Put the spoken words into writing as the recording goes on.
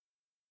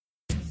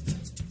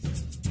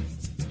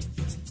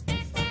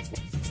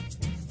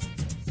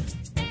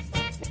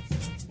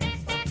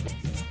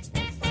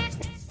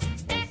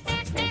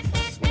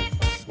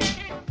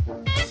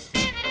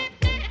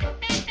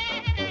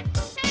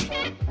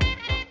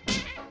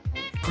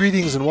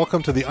Greetings and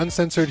welcome to the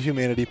Uncensored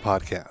Humanity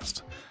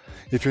Podcast.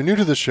 If you're new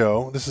to the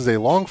show, this is a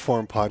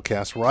long-form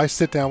podcast where I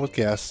sit down with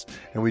guests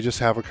and we just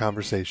have a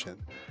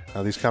conversation.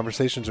 Now, these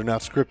conversations are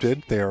not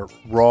scripted. They are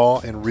raw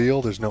and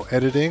real. There's no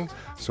editing,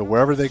 so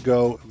wherever they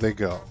go, they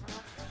go.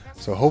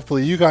 So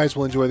hopefully you guys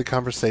will enjoy the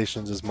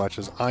conversations as much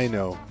as I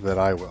know that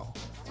I will.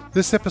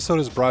 This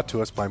episode is brought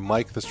to us by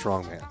Mike the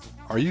Strongman.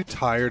 Are you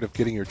tired of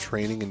getting your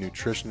training and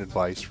nutrition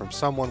advice from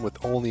someone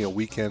with only a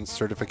weekend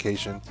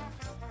certification?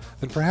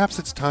 Then perhaps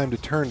it's time to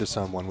turn to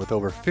someone with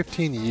over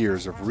 15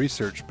 years of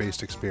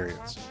research-based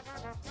experience.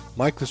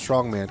 Mike the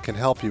Strongman can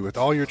help you with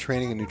all your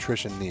training and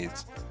nutrition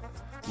needs.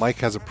 Mike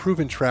has a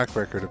proven track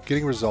record of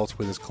getting results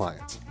with his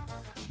clients.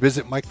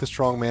 Visit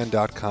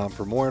MikeTheStrongman.com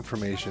for more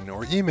information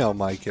or email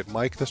Mike at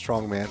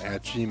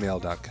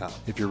MikeTheStrongman@gmail.com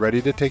if you're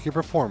ready to take your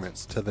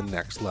performance to the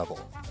next level.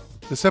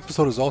 This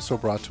episode is also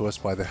brought to us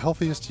by the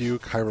Healthiest You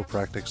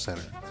Chiropractic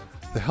Center.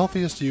 The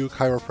Healthiest You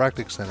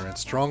Chiropractic Center in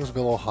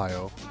Strongsville,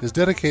 Ohio is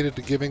dedicated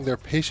to giving their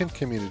patient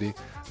community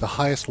the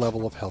highest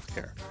level of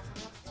healthcare.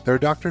 Their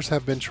doctors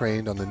have been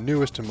trained on the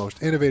newest and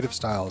most innovative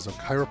styles of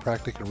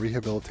chiropractic and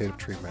rehabilitative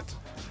treatments.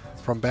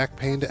 From back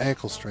pain to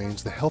ankle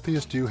strains, the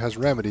Healthiest You has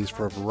remedies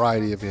for a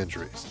variety of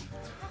injuries.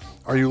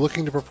 Are you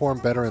looking to perform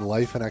better in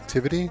life and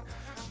activity?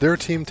 Their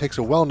team takes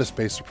a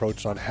wellness-based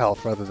approach on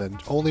health rather than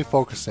only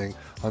focusing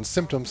on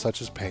symptoms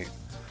such as pain.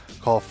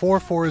 Call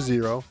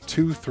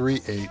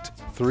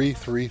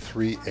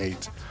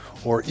 440-238-3338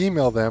 or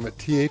email them at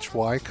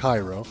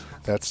thychiro,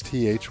 that's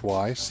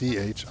thychiro,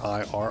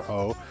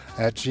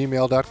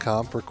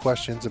 @gmail.com for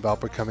questions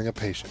about becoming a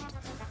patient.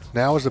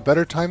 Now is a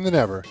better time than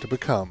ever to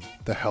become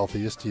the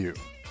healthiest you.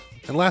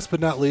 And last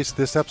but not least,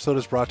 this episode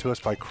is brought to us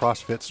by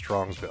CrossFit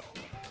Strongsville.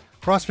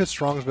 CrossFit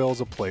Strongsville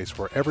is a place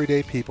where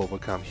everyday people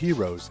become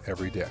heroes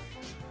every day.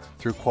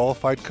 Through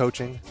qualified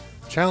coaching,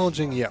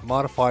 challenging yet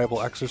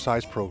modifiable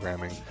exercise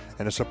programming,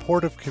 and a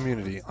supportive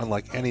community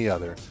unlike any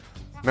other,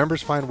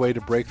 members find a way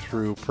to break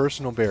through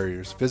personal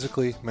barriers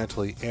physically,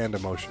 mentally, and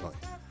emotionally.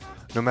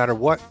 No matter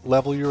what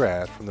level you're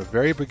at, from the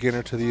very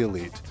beginner to the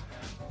elite,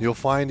 you'll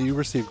find you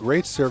receive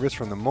great service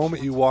from the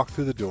moment you walk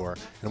through the door,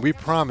 and we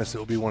promise it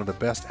will be one of the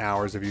best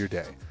hours of your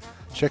day.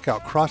 Check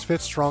out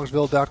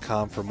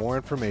CrossFitStrongsville.com for more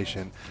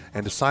information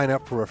and to sign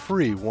up for a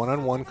free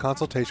one-on-one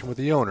consultation with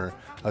the owner,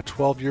 a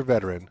 12-year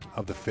veteran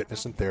of the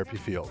fitness and therapy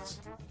fields.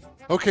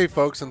 Okay,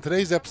 folks, in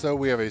today's episode,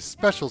 we have a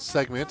special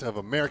segment of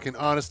American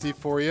Honesty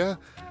for you.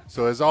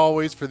 So as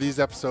always, for these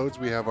episodes,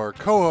 we have our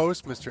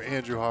co-hosts, Mr.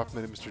 Andrew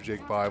Hoffman and Mr.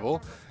 Jake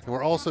Bible. And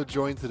we're also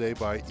joined today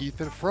by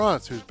Ethan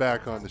Franz, who's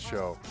back on the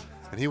show.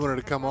 And he wanted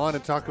to come on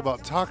and talk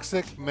about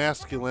toxic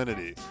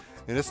masculinity.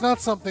 And it's not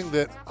something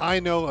that I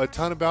know a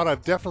ton about.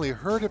 I've definitely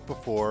heard it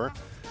before.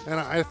 And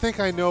I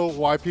think I know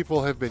why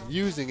people have been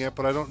using it,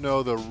 but I don't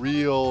know the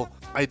real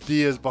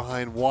ideas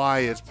behind why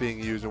it's being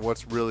used and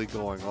what's really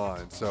going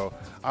on. So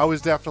I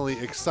was definitely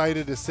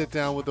excited to sit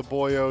down with the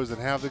boyos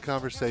and have the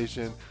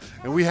conversation.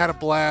 And we had a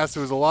blast.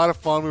 It was a lot of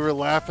fun. We were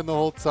laughing the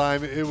whole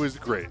time. It was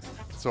great.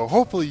 So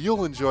hopefully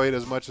you'll enjoy it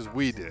as much as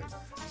we did.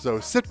 So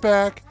sit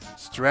back,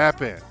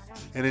 strap in,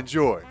 and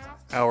enjoy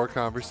our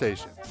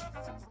conversation.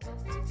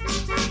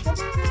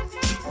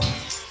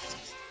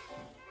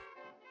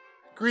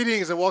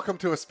 Greetings and welcome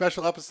to a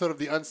special episode of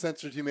the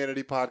Uncensored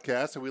Humanity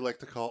Podcast, and we like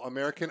to call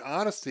American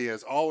Honesty.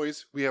 As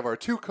always, we have our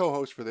two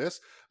co-hosts for this,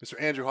 Mr.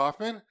 Andrew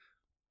Hoffman.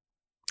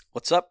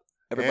 What's up,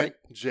 everybody?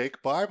 And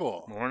Jake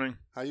Bible. Morning.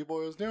 How you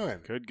boys doing?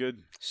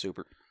 Good.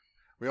 Super.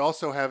 We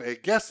also have a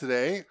guest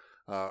today,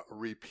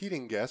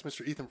 repeating guest,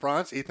 Mr. Ethan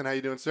Franz. Ethan, how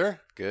you doing,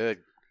 sir? Good.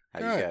 How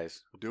Good. you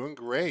guys? Doing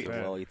great.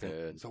 Good. Well, Ethan.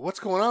 Good. So what's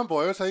going on,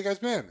 boys? How you guys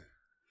been?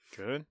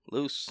 Good.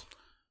 Loose.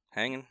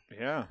 Hanging.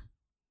 Yeah.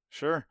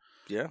 Sure.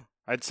 Yeah.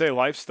 I'd say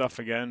life stuff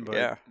again, but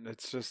Yeah.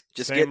 it's just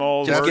Just same get-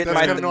 old. just That's get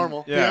kind my- of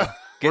normal. Yeah.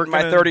 Getting my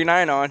Working in-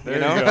 39 on, There you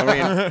know? you I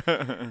mean,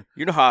 mean,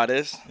 you know how it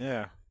is.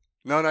 yeah.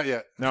 No, not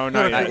yet. No,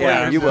 not yet.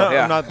 Yeah, you will. I'm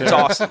Yeah. not there. It's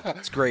awesome.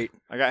 It's great.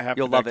 I got half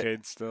You'll a love it.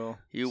 decade still.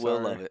 You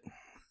will Sorry. love it.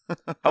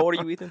 How old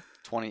are you, Ethan?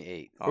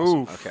 28. Awesome.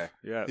 Oof. Okay.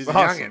 Yeah. He's It's a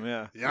awesome.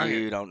 youngin'. Yeah.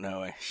 You don't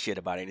know shit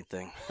about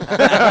anything.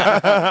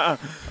 Oh,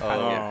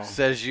 yeah.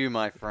 says you,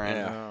 my friend.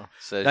 Yeah.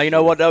 Says Now, you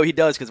know what, though? He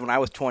does, because when I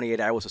was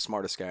 28, I was the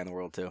smartest guy in the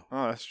world, too.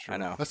 Oh, that's true. I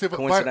know. Let's see, but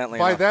Coincidentally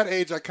by enough. that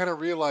age, I kind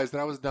of realized that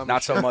I was dumb.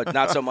 Not as so shit. much.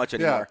 Not so much Yeah,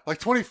 anymore. like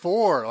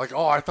 24. Like,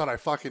 oh, I thought I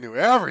fucking knew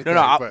everything.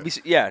 No,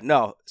 but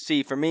no.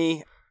 See, for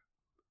me,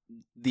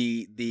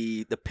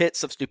 the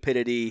pits of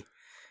stupidity,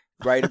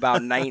 right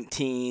about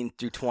 19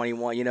 through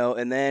 21, you know,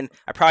 and then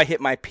I probably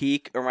hit my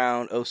peak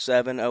around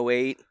 07,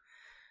 08,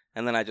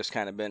 and then I just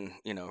kind of been,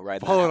 you know,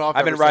 riding. Falling That. off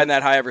I've been ever riding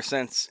since. that high ever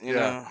since. You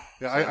know.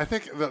 Yeah, I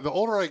think the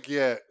older I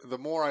get, the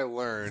more I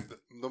learn,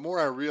 the more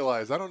I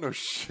realize I don't know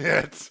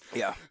shit.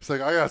 Yeah. It's like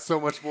I got so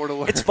much more to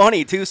learn. It's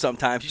funny too.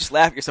 Sometimes you just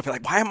laugh at yourself. You're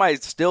like, why am I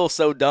still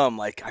so dumb?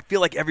 Like, I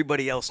feel like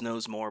everybody else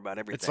knows more about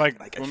everything. It's like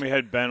I when should- we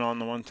had Ben on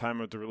the one time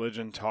with the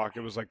religion talk.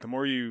 It was like the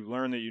more you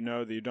learn that you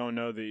know that you don't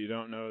know that you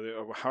don't know,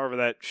 that, however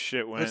that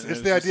shit went. It's it's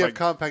the just idea like, of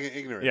compounding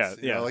ignorance. Yeah, You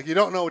know, yeah. like you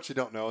don't know what you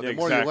don't know. Yeah, The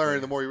more you exactly.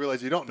 learn, the more you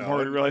realize you don't the know.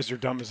 more you realize you're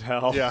dumb as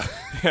hell. Yeah.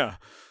 Yeah.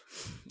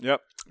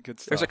 Yep. Good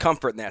stuff. There's a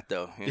comfort in that,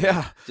 though. you know?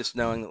 Yeah. Just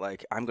knowing that,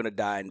 like, I'm going to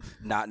die and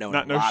not knowing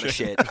Not a know lot of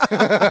shit. shit.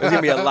 There's going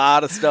to be a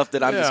lot of stuff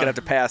that I'm just Yeah. going to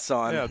have to pass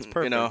on. Yeah, it's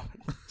You know,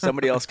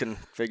 somebody else can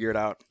figure it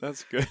out.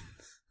 That's good.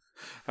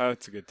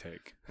 That's a good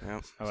take.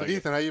 Yeah. I So like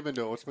Ethan, how you been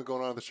doing? What's been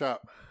going on at the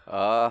shop?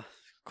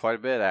 Quite a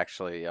bit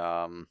actually.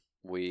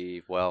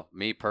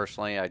 Me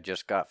personally, I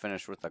just got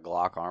finished with the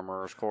Glock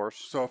Armorer's course.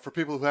 So for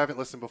people who haven't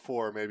listened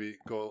before, maybe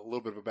go a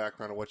little bit of a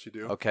background on what you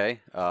do.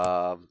 Okay.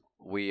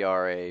 We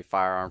are a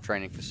firearm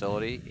training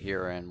facility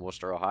here in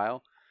Worcester,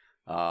 Ohio.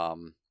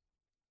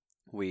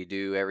 We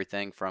do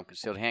everything from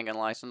concealed handgun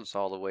license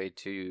all the way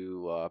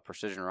to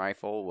precision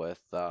rifle with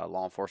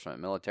law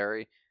enforcement,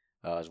 military,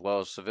 as well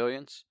as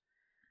civilians.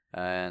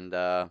 And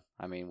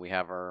we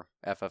have our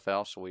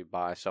FFL, so we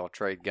buy, sell,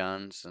 trade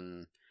guns.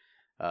 And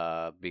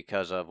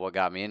because of what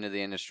got me into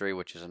the industry,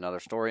 which is another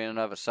story in and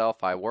of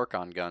itself, I work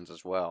on guns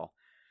as well.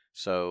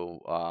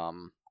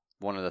 So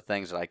one of the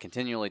things that I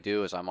continually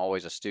do is I'm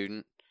always a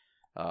student.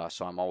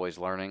 So I'm always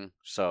learning.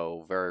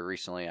 So very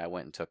recently I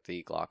went and took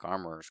the Glock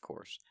Armorer's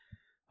course,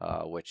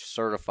 which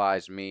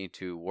certifies me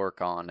to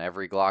work on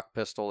every Glock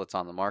pistol that's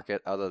on the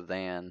market other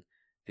than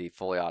the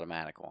fully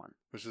automatic one.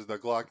 Which is the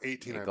Glock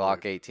 18. The I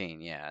Glock believe.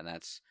 18, yeah. And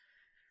that's...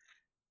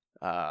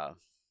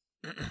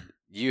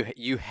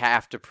 you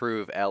have to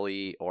prove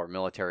LE or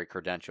military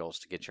credentials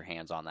to get your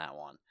hands on that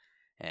one.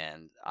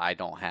 And I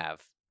don't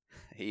have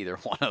either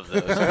one of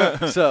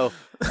those. So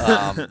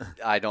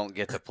I don't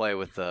get to play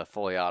with the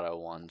fully auto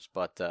ones,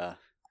 but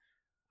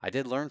I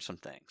did learn some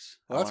things.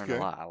 Well, that's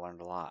good. I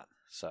learned a lot.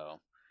 So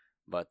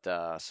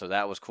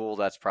that was cool.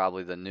 That's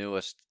probably the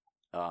newest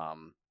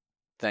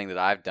thing that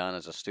I've done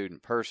as a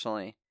student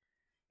personally.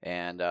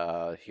 And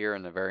here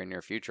in the very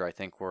near future, I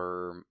think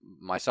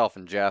myself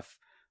and Jeff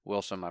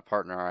Wilson, my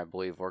partner, I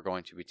believe we're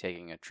going to be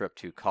taking a trip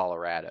to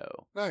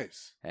Colorado.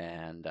 Nice.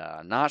 And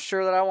not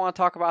sure that I want to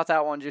talk about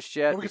that one just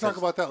yet. Well, we can talk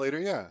about that later,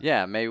 yeah.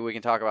 Yeah, maybe we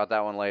can talk about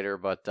that one later,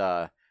 but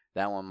that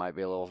one might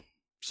be a little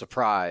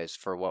surprise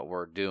for what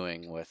we're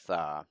doing with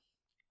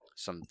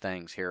some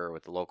things here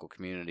with the local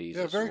communities.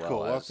 Yeah, as very well cool.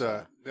 We'll have as,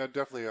 to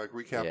definitely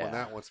recap yeah. on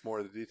that once more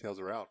of the details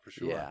are out, for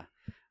sure. Yeah,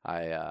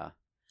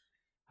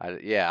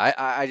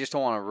 I just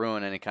don't want to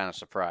ruin any kind of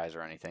surprise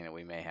or anything that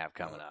we may have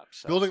coming up.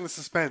 So. Building the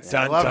suspense.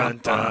 Dun, I love dun,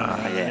 it.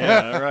 dun.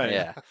 Yeah. Right.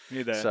 Yeah.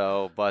 Need that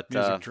So, but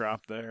music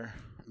drop there.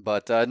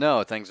 But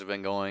no, things have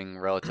been going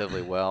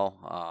relatively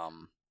well.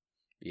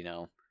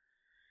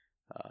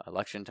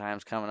 Election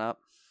time's coming up.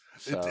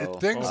 So,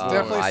 Things Oh,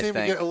 definitely I seem to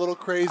think- get a little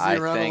crazy I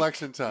around think-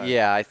 election time.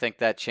 Yeah, I think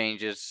that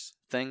changes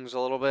things a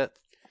little bit.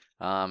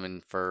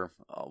 And for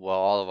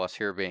all of us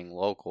here being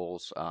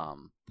locals,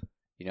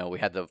 we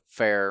had the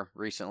fair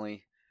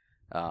recently,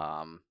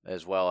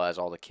 as well as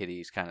all the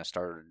kiddies kind of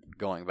started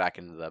going back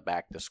into the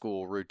back to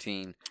school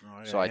routine. Oh,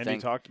 yeah. So I Andy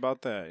think- talked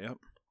about that. Yep.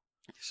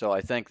 So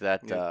I think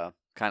that Yeah.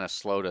 kind of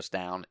slowed us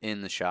down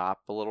in the shop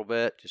a little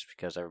bit, just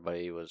because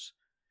everybody was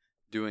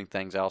doing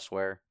things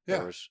elsewhere. Yeah.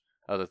 There was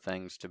other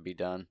things to be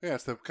done. Yeah,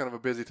 it's kind of a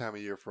busy time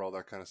of year for all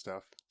that kind of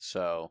stuff.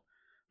 So,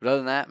 but other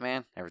than that,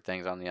 man,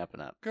 everything's on the up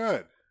and up.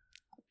 Good.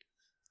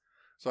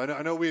 So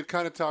I know we had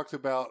kind of talked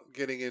about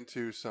getting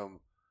into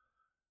some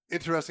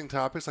interesting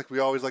topics like we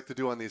always like to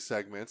do on these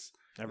segments.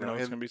 Never know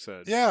what's going to be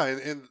said. Yeah,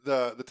 and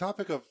the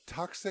topic of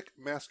toxic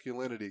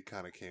masculinity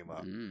kind of came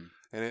up. Mm.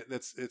 And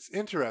it's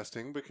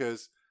interesting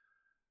because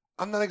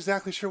I'm not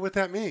exactly sure what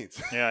that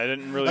means. Yeah, I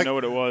didn't really know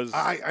what it was.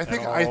 I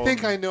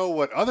think I know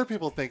what other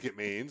people think it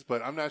means,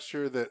 but I'm not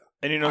sure that.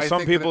 And I some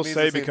think that it people means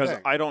say the same because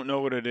thing. I don't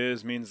know what it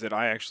is means that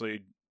I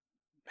actually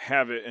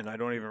have it and I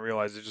don't even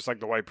realize it's just like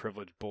the white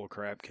privilege bull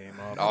crap came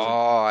up.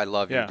 Oh, I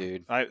love yeah, you,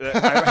 dude. I've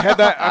had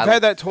that. I've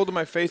had that told to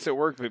my face at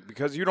work, but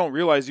because you don't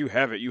realize you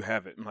have it, you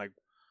have it. I'm like,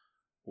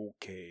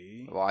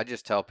 okay. Well, I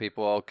just tell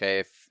people,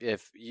 okay,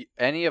 if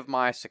any of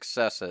my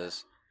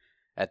successes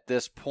at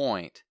this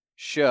point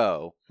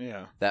show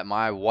Yeah. that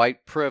my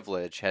white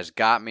privilege has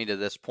got me to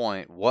this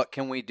point, what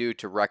can we do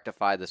to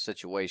rectify the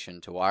situation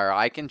to where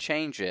I can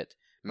change it?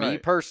 Me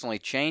Right. personally,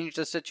 change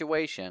the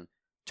situation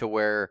to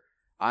where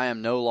I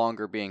am no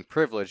longer being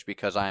privileged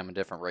because I am a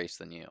different race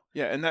than you.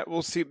 Yeah, and that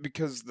we'll see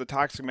because the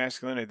toxic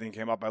masculinity thing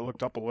came up. I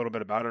looked up a little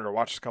bit about it or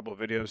watched a couple of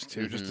videos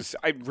too. Just to see,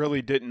 I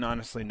really didn't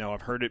honestly know.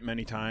 I've heard it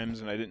many times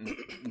and I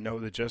didn't know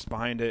the gist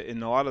behind it.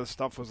 And a lot of the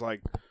stuff was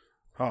like,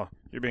 "Oh,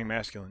 you're being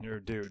masculine. You're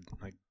a dude.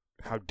 Like,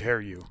 how dare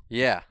you?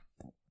 Yeah.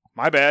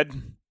 My bad.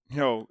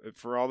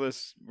 For all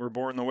this, we're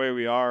born the way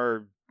we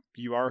are.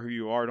 You are who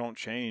you are. Don't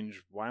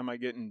change. Why am I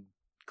getting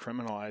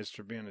criminalized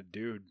for being a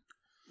dude?"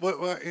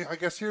 Well, I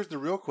guess here's the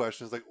real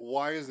question: is like,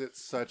 why is it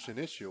such an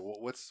issue?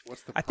 What's the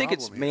problem? I think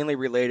it's here? mainly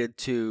related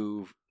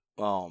to,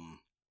 I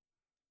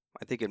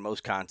think in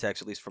most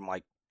contexts, at least from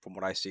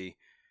what I see,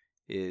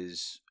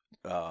 is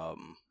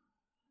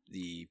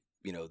the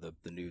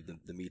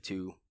Me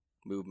Too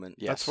movement.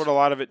 Yes. That's what a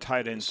lot of it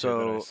tied into.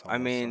 So I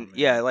mean,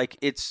 yeah, like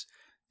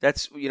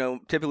that's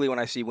typically when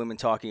I see women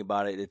talking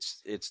about it,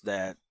 it's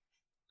that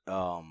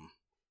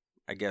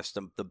I guess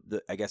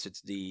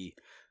it's the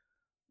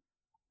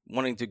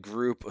wanting to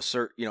group a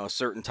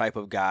certain type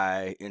of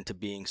guy into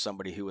being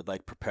somebody who would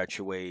like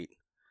perpetuate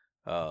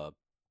the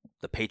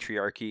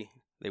patriarchy.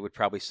 They would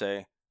probably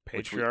say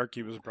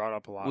Patriarchy was brought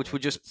up a lot. which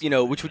would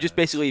just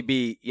basically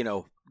be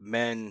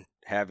men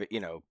have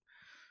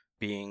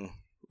being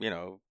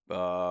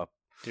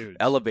Dudes.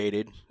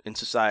 elevated in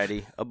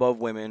society above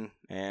women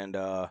and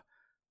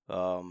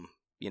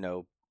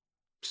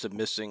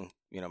submissing,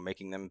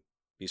 making them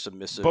be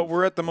submissive. But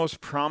we're at the most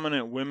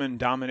prominent women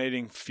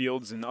dominating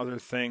fields and other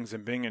things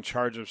and being in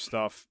charge of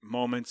stuff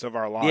moments of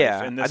our life.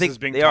 yeah, and this I think is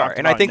being they talked are,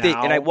 and I about think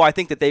now. I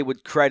think that they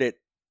would credit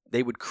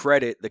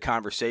the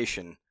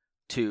conversation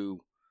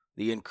to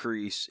the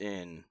increase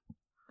in,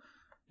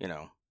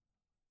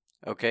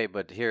 Okay,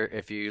 but here,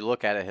 if you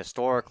look at it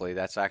historically,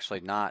 that's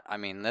actually not. I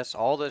mean,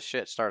 all this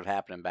shit started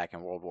happening back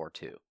in World War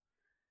II.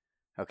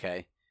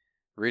 Okay,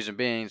 reason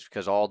being is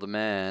because all the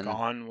men.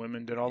 Gone,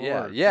 women did all the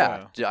Yeah, work.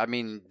 yeah. I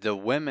mean, the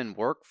women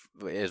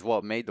is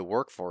what made the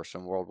workforce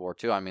in World War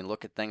II. I mean,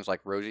 look at things like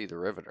Rosie the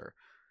Riveter.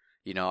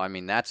 I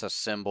mean, that's a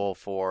symbol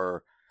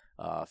for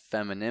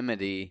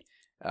femininity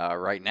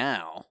right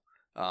now.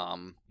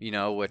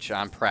 Which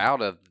I'm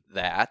proud of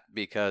that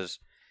because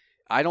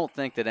I don't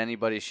think that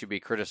anybody should be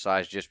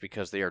criticized just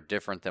because they are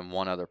different than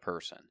one other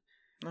person.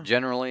 No.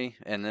 Generally,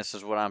 and this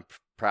is what I'm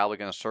probably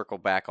going to circle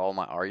back all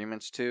my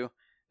arguments to,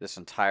 this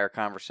entire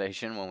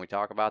conversation when we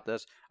talk about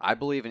this, I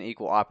believe in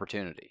equal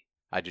opportunity.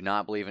 I do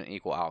not believe in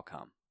equal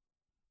outcome.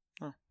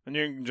 Oh. And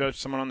you can judge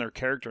someone on their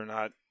character,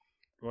 not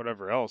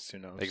whatever else, So,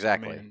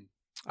 Exactly.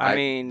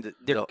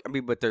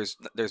 but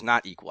there's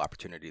not equal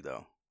opportunity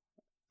though.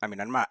 I mean,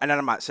 I'm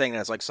not saying that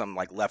as like some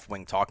like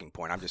left-wing talking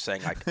point. I'm just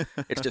saying like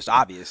it's just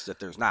obvious that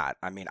there's not.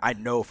 I mean, I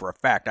know for a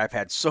fact I've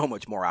had so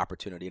much more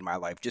opportunity in my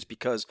life just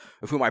because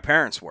of who my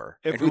parents were.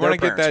 If and we who their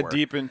want to get parents that were.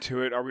 deep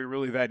into it, are we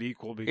really that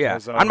equal? Yeah,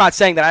 Because I'm not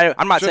saying that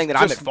I'm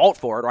just- at fault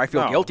for it or I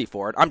feel No. guilty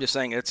for it. I'm just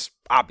saying it's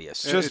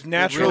obvious. Just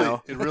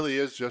natural. It really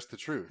is just the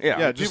truth. Yeah.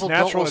 Yeah, just People don't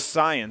natural wanna-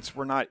 science.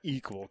 We're not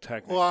equal,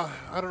 technically. Well,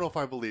 I don't know if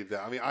I believe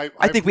that. I mean,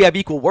 I think we have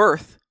equal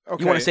worth.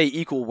 Okay. You want to say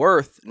equal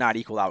worth, not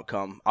equal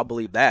outcome. I'll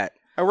believe that.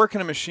 I work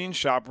in a machine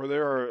shop where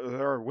there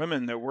are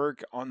women that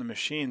work on the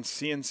machines,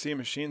 CNC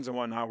machines and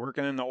whatnot,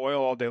 working in the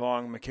oil all day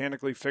long,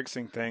 mechanically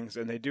fixing things,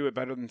 and they do it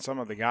better than some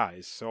of the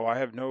guys. So I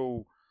have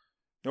no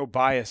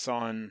bias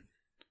on,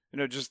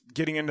 just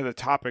getting into the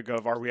topic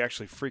of are we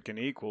actually freaking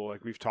equal,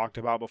 like we've talked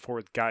about before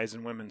with guys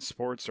and women's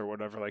sports or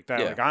whatever like that.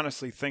 Yeah. Like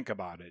honestly, think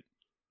about it.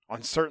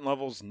 On certain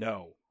levels,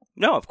 no.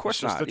 No, of course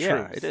It's just not. the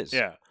Yeah, truth. it is.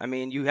 Yeah. I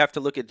mean, you have to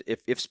look at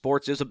if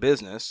sports is a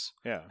business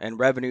Yeah. and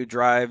revenue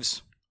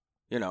drives,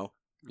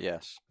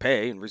 Yes.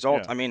 pay and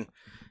results. Yeah. I mean,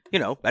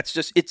 that's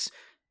just it's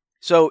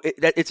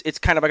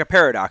kind of like a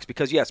paradox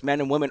because yes,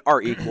 men and women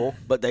are equal,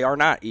 but they are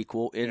not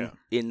equal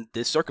in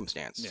this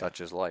circumstance.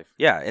 Such is life.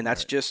 Yeah, and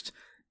that's just.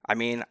 I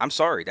mean, I'm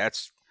sorry,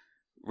 that's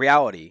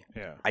reality.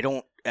 Yeah. I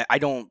don't.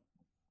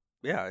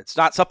 Yeah, it's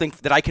not something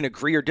that I can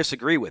agree or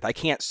disagree with. I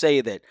can't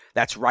say that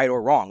that's right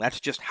or wrong. That's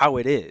just how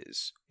it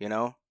is.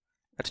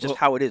 That's just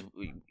how it is.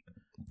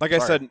 Like I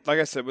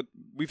said,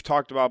 we've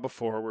talked about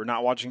before, we're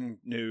not watching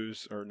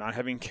news or not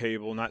having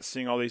cable, not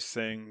seeing all these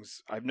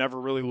things. I've never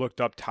really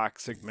looked up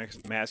toxic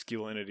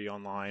masculinity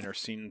online or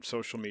seen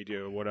social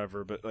media or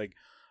whatever, but like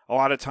a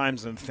lot of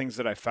times the things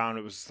that I found,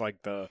 it was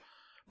like the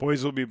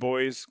boys will be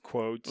boys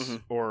quotes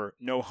or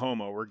no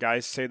homo, where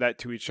guys say that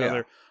to each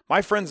other.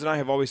 My friends and I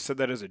have always said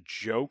that as a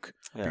joke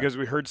because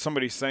we heard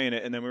somebody saying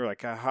it and then we were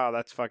like, aha,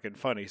 that's fucking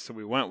funny. So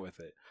we went with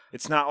it.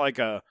 It's not like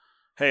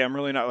hey, I'm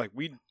really not like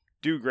we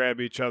do grab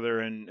each other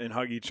and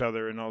hug each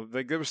other and all.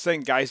 Like they were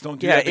saying guys don't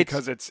do that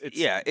because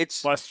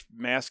it's less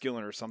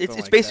masculine or something. It's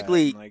like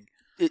basically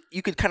that.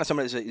 you could kind of sum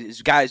it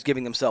as guys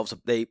giving themselves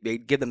they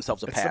give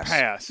themselves a It's pass. a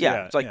pass.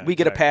 Yeah, it's like yeah, we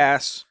get a exactly.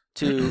 pass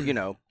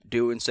to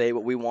do and say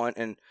what we want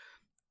and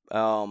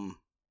and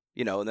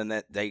then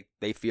that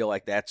they feel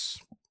like that's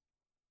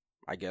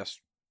I guess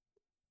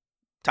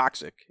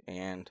toxic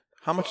and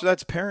How much of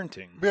that's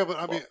parenting? Yeah,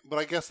 but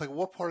I guess like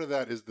what part of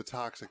that is the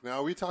toxic? Now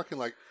are we talking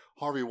like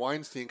Harvey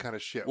Weinstein kind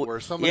of shit, where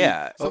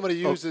somebody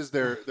uses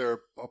their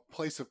a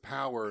place of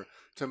power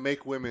to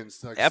make women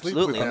like,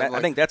 absolutely, sleep with them,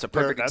 I think that's a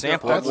perfect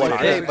example of that's what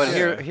like- it is. But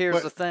Yeah.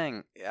 here's the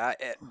thing.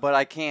 But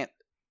I can't.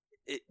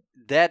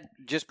 That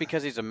just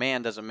because he's a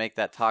man doesn't make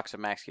that toxic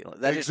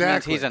masculine. That Exactly.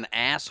 just means he's an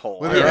asshole.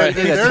 Well, He right.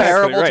 did a There's-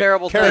 terrible, right.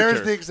 terrible thing. Character.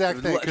 There's the exact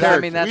thing. 'cause I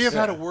mean, we have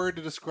had a yeah. word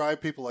to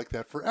describe people like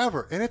that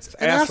forever, and it's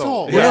an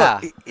asshole.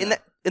 asshole. Yeah.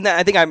 In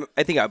that,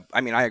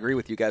 I agree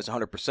with you guys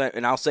 100%,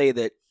 and I'll say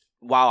that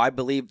while I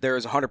believe there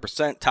is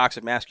 100%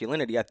 toxic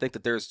masculinity, I think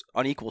that there's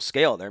unequal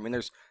scale there. I mean,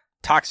 there's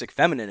toxic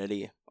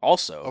femininity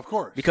also, Of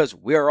course. because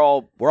we're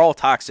all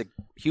toxic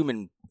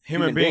human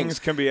beings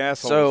can be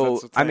assholes. So,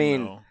 That's the thing, I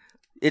mean, though.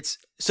 It's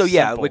so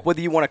yeah, Simple. like whether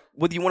you want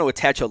to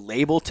attach a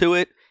label to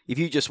it, if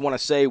you just want to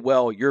say,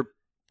 well, you're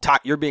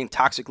being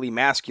toxically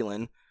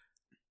masculine,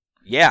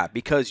 yeah,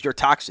 because you're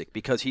toxic,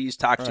 because he's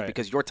toxic, Right.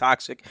 because you're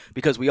toxic,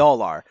 because we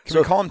all are. Can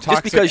we call them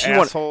toxic just because you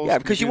want, assholes? yeah,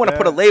 Can because we you do want to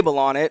put a that? label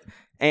on it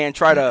and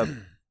try to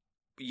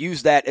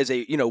use that as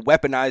a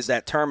weaponize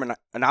that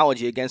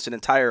terminology against an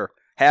entire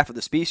half of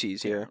the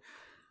species here.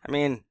 I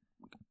mean,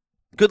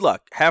 good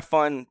luck. Have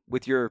fun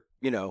with your,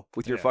 Yeah.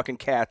 fucking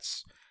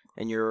cats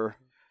and your.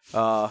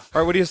 All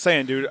right, what are you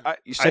saying, dude? I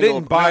single-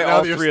 didn't buy now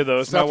all that you're 3 of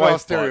those. My stepping on wife bought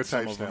some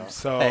stereotypes of them. now.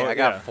 So Hey, I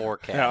got yeah. 4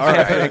 cats. Yeah, all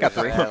right. I got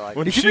 3.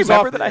 When Did you she's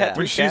remember off, that I had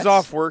 3 when she's cats?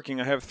 off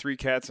working, I have 3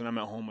 cats, and I'm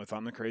at home with.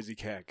 I'm the crazy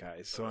cat guy.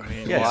 So I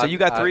mean, Yeah, Well, so you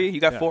got I- 3,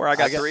 you got yeah. 4, I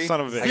got I got 3.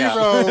 son of a bitch. I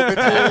got- Zero,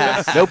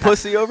 bitches. No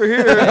pussy over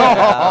here.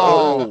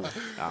 Oh.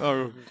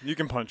 Oh, you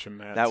can punch him,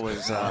 Matt. That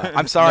was.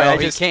 I'm sorry. No, I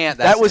he just can't.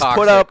 that That's was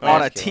put toxic up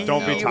on a masculinity. TV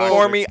Don't be for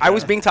toxic. me. I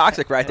was being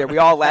toxic right there. We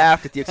all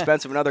laughed at the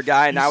expense of another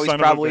guy. And You now he's son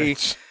of a probably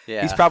bitch.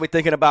 Yeah. he's probably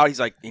thinking about. He's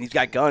like, and he's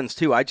got guns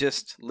too. I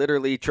just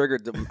literally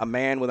triggered a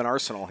man with an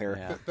arsenal here.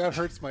 Yeah. That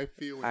hurts my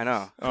feelings. I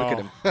know. Oh, Look at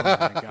him. oh my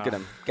God. Look at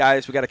him,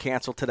 guys. We got to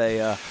cancel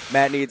today.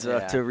 Matt needs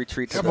Yeah. to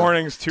retreat. To Good the-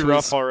 morning's too to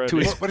rough his- already. to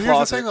his- But here's the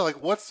closet. thing, though.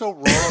 Like, what's so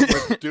wrong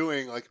with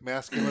doing like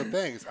masculine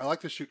things? I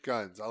like to shoot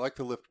guns. I like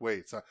to lift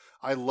weights.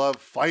 I love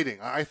fighting.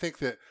 I think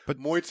that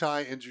Muay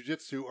Thai and Jiu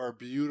Jitsu are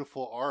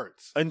beautiful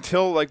arts.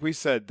 Until, like we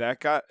said, that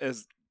got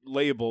as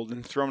labeled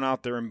and thrown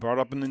out there and brought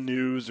up in the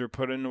news or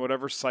put in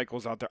whatever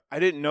cycles out there. I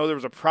didn't know there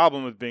was a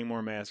problem with being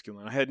more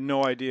masculine. I had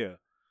no idea.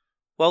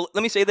 Well,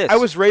 let me say this. I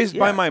was raised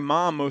by Yeah. my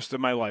mom most of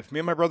my life.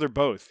 Me and my brother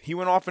both. He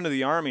went off into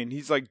the army, and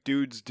he's like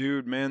dude's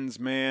dude, man's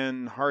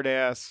man, hard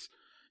ass.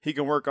 He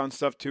can work on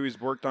stuff too.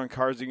 He's worked on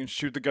cars. He can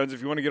shoot the guns.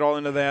 If you want to get all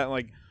into that,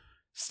 like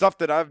stuff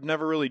that I've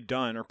never really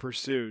done or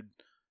pursued.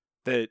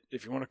 That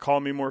if you want to call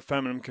me more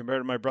feminine compared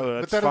to my brother,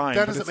 that's but fine.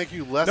 that but doesn't it's- make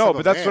you less. no, of a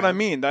but that's what I man.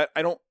 mean. That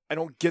I don't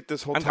get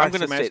this whole I'm toxic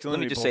going to say. Let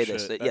masculinity me just bullshit. say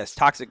this: that, That's- yes,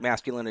 toxic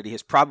masculinity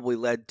has probably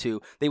led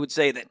to. They would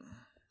say that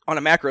on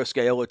a macro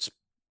scale, it's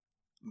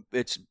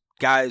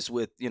guys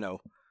with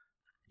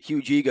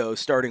huge egos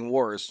starting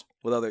wars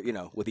with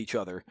with each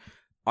other.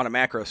 On a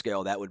macro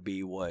scale, that would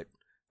be what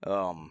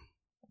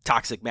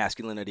toxic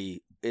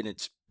masculinity in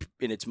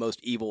its most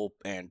evil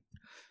and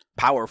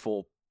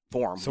powerful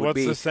form. So would what's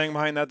be. the saying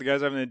behind that? The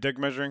guys having a dick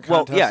measuring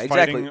Well, contest, yeah,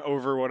 exactly. fighting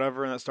over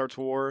whatever, and that starts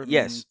war.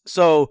 Yes.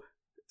 So,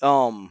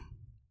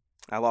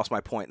 I lost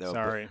my point though.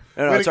 Sorry.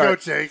 But, no, Way it's to all go,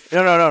 right. Jake.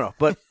 No.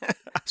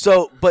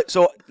 But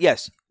so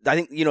yes, I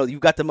think you've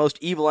got the most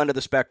evil end of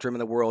the spectrum in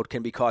the world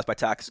can be caused by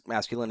toxic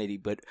masculinity.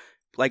 But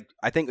like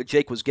I think what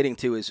Jake was getting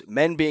to is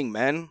men being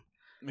men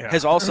Yeah.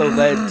 has also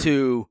led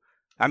to.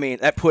 I mean,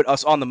 that put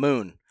us on the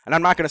moon. And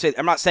I'm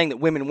not saying that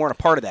women weren't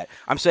a part of that.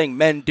 I'm saying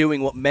men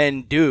doing what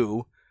men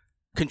do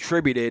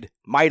contributed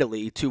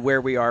mightily to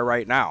where we are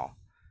right now.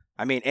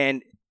 I mean,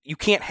 and you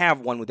can't have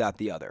one without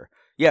the other.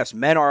 Yes,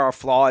 men are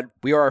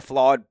we are a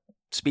flawed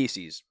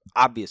species,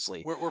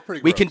 obviously. We're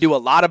pretty. We can gross. do a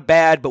lot of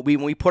bad, but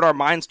when we put our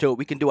minds to it,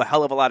 we can do a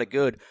hell of a lot of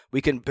good.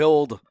 We can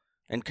build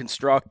and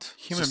construct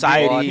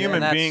society. being- Human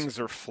and that's- beings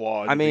are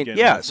flawed. I to mean, begin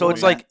yeah. with. So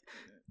it's like,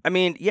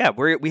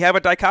 we have a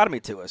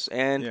dichotomy to us,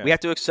 and Yeah. we have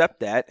to accept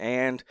that.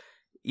 And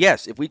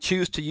yes, if we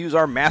choose to use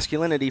our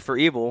masculinity for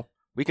evil,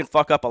 we can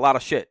fuck up a lot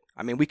of shit.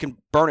 I mean, we can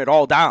burn it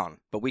all down,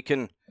 but we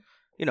can,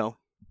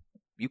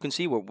 you can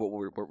see what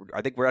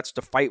I think that's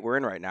the fight we're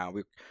in right now.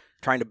 We're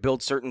trying to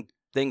build certain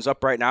things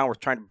up right now. We're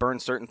trying to burn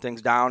certain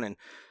things down, and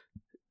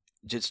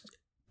just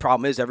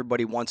problem is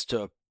everybody wants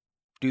to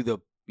do the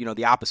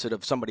opposite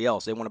of somebody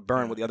else. They want to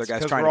burn what the other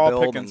guy's trying we're all to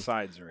build. picking And,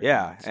 sides right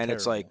yeah, now. and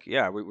it's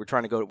terrible. like, we're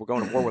trying to we're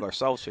going to war with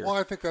ourselves here. Well,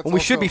 I think that's. When we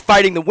should also- be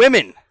fighting the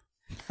women.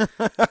 and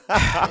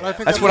I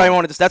think That's what I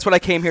wanted. That's what I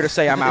came here to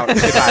say. I'm out.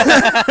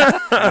 Goodbye.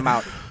 I'm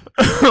out.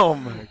 oh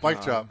my god.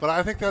 Mic drop. But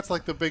I think that's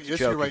like the big issue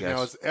joke, right you now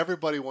guys. is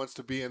everybody wants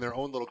to be in their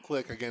own little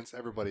clique against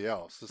everybody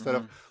else instead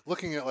of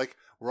looking at like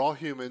we're all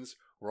humans,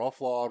 we're all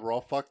flawed, we're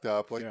all fucked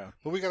up. Like, Yeah.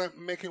 but we gotta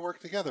make it work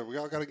together. We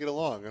all gotta get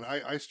along. And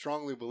I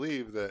strongly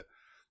believe that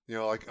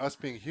like us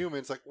being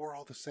humans, like we're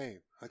all the same.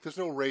 Like there's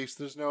no race,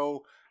 there's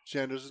no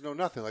genders, there's no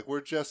nothing. Like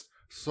we're just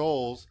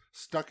souls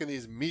stuck in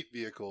these meat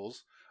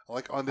vehicles.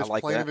 Like on this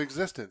like plane that. of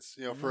existence,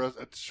 for a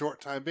short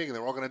time being, and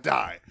then we're all going to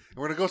die, and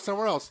we're going to go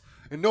somewhere else,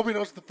 and nobody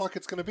knows what the fuck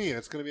it's going to be, and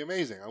it's going to be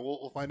amazing.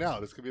 We'll find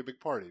out. It's going to be a big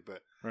party,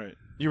 but Right.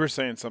 You were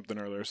saying something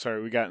earlier.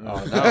 Sorry, we got in the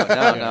Oh, no.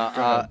 Yeah,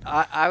 go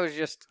ahead. I was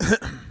just,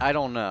 I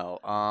don't know.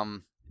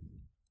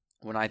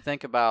 When I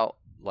think about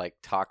like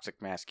toxic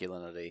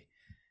masculinity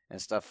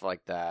and stuff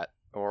like that,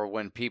 or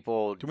when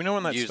people Do we know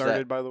when that use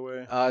started, by the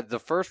way? the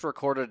first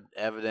recorded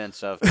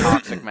evidence of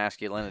toxic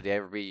masculinity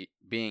ever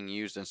being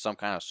used in some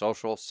kind of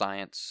social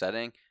science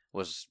setting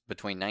was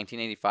between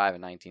 1985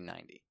 and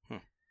 1990.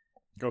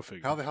 Go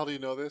figure. how the hell do you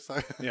know this?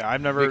 Yeah,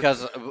 I've never.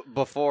 Because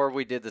before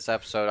we did this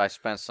episode, I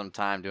spent some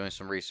time doing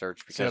some research.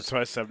 See, Because that's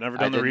what I said. I've never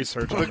I done the didn't-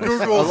 research. The on this.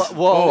 Google. a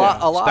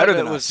lot better of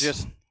it than was us.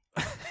 just.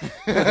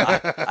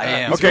 I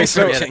am. Okay,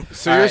 so Kidding.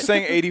 so All you're right.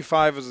 saying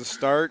 85 was a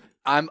start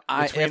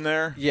between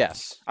there?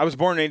 Yes. I was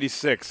born in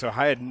 86, so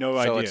I had no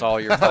idea. So it's all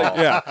your fault.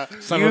 Yeah,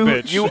 son of a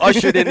bitch. You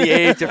ushed in the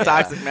age of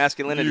toxic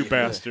masculinity. You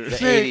bastard. The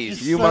Jake,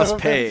 80s. You son must of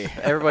a pay.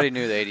 Everybody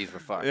knew the 80s were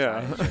fucked.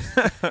 Yeah.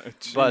 right?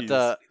 But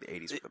The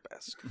 80s were the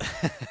best.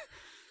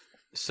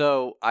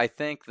 so I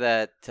think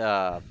that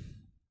the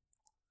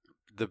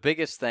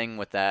biggest thing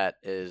with that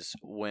is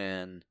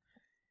when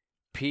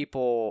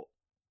people,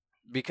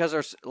 because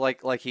there's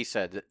like he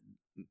said,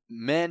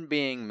 men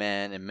being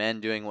men and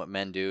men doing what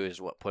men do is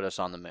what put us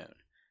on the moon.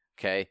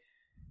 Okay,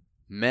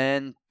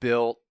 men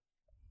built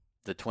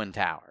the Twin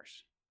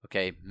Towers.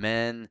 Okay,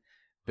 men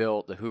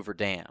built the Hoover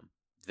Dam.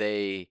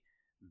 They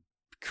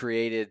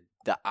created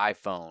the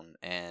iPhone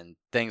and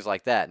things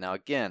like that. Now,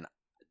 again,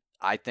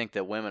 I think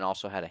that women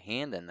also had a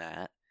hand in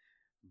that,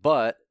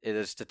 but it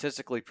is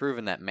statistically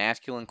proven that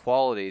masculine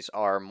qualities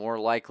are more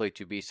likely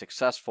to be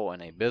successful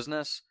in a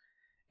business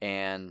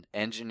and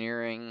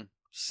engineering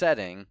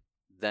setting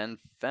than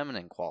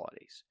feminine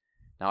qualities.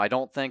 Now, I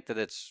don't think that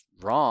it's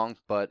wrong,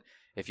 but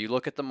if you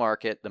look at the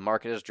market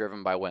is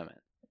driven by women.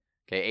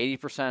 Okay,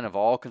 80% of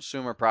all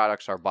consumer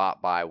products are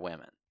bought by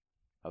women.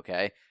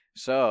 Okay,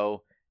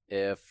 so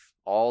if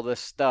all this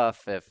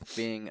stuff, if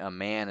being a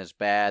man is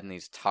bad and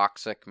these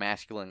toxic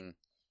masculine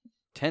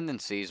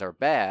tendencies are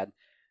bad,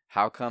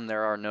 how come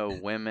there are no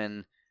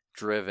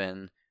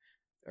women-driven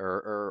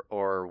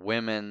or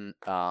women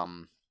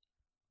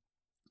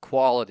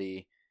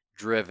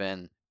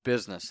quality-driven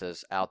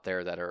businesses out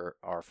there that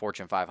are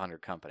Fortune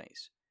 500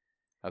 companies?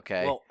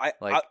 Okay. Well,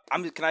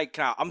 I'm just going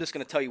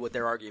to tell you what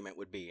their argument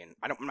would be, and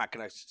I'm not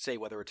going to say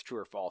whether it's true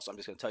or false. I'm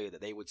just going to tell you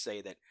that they would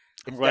say that.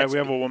 I'm glad we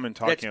have a woman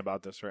talking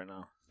about this right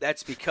now.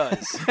 That's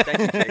because. Thank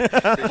you, Jake.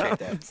 Appreciate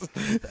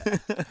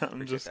that.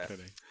 I'm just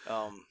kidding.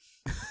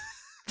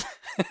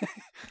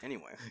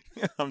 Anyway,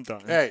 I'm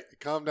done. Hey,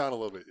 calm down a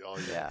little bit, y'all.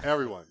 Yeah.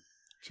 Everyone,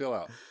 chill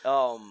out.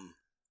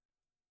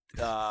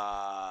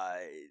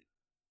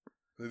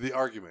 The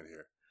argument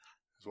here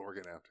is what we're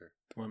getting after.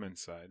 The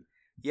women's side.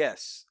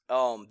 Yes.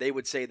 They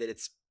would say that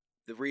it's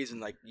the reason,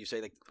 like you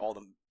say, like all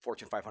the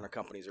Fortune 500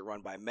 companies are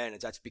run by men.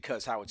 That's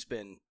because how it's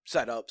been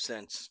set up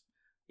since,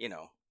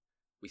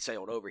 we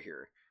sailed over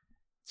here.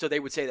 So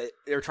they would say that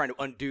they're trying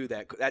to undo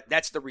that.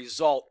 That's the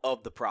result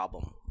of the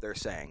problem, they're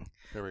saying.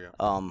 There we go.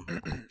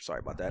 Sorry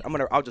about that.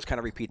 I'll just kind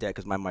of repeat that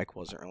because my mic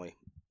wasn't really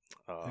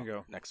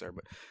next there.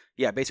 But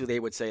yeah, basically they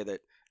would say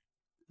that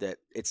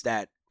it's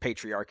that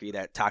patriarchy,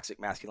 that toxic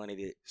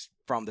masculinity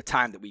from the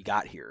time that we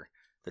got here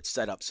that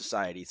set up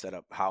society, set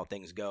up how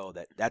things go,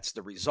 that's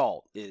the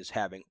result, is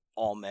having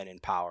all men in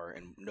power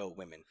and no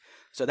women.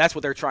 So that's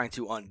what they're trying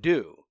to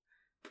undo.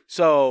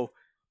 So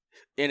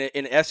in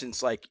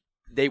essence, like,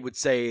 they would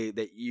say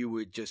that you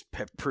would just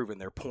have proven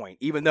their point,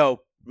 even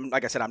though,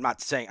 like I said, I'm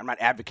not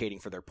advocating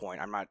for their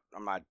point. I'm not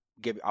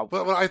giving.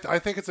 Well, I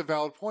think it's a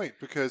valid point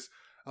because,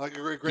 like,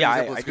 a great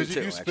example is because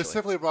you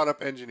specifically brought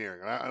up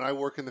engineering, and I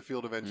work in the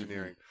field of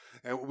engineering,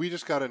 and we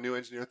just got a new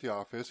engineer at the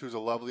office who's a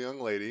lovely young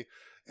lady,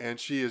 and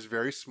she is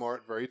very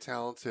smart, very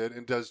talented,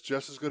 and does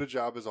just as good a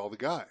job as all the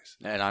guys.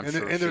 And I'm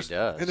sure she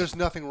does. And there's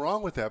nothing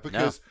wrong with that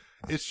because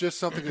it's just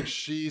something that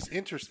she's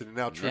interested in.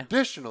 Now,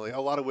 traditionally,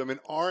 a lot of women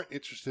aren't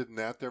interested in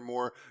that. They're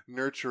more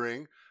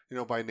nurturing,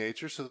 by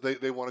nature. So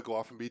they want to go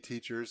off and be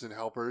teachers and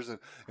helpers. And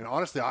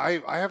honestly, I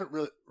haven't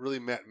really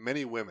met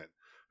many women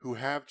who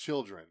have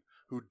children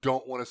who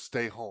don't want to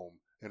stay home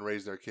and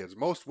raise their kids.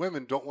 Most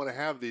women don't want to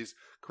have these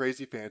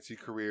crazy fancy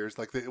careers.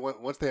 Like,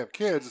 once they have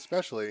kids,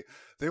 especially,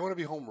 they want to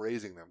be home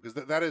raising them,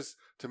 because that is,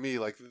 to me,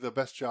 like, the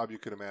best job you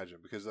could imagine,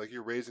 because, like,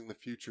 you're raising the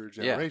future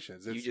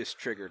generations. You just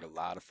triggered a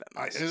lot of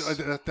feminists.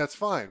 That's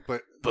fine,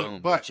 but boom,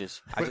 but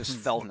bitches. I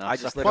just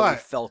literally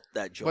felt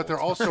that jolt. But there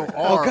also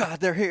are. Oh God,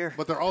 they're here.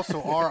 But there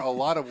also are a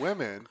lot of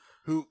women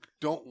who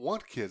don't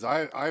want kids.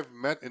 I've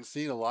met and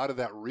seen a lot of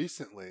that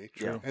recently.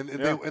 True. And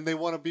they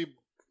want to be.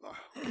 Oh,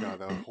 God,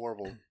 that was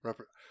horrible.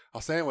 I'll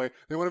say anyway.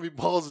 They want to be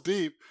balls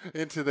deep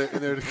in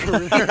their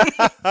career.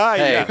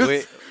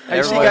 Hey,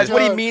 see, guys,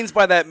 what he means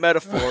by that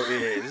metaphor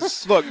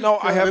is look. No,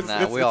 I have. It's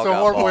a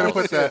horrible way to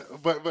put that,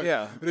 but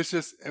yeah. But it's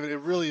just. I mean, it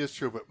really is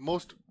true. But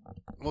most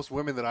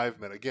women that I've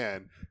met,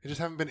 again, they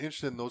just haven't been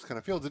interested in those kind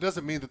of fields. It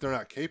doesn't mean that they're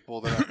not capable.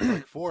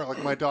 That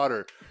like my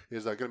daughter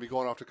is going to be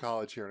going off to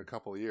college here in a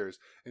couple of years,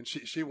 and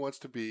she wants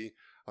to be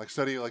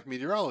studying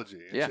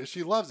meteorology. And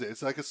she loves it.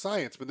 It's like a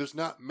science, but there's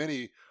not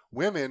many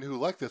women who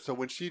like this. So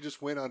when she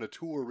just went on a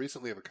tour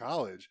recently of a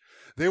college,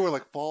 they were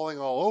falling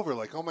all over,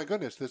 oh my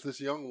goodness, this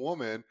young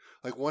woman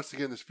wants to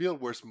get in this field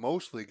where it's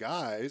mostly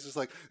guys. It's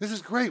this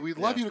is great. We'd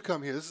love you to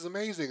come here. This is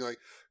amazing.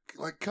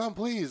 Come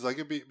please.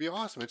 It'd be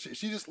awesome. And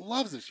she just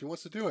loves it. She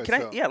wants to do it.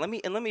 Let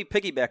me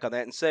piggyback on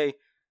that and say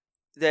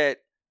that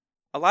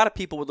a lot of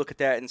people would look at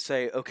that and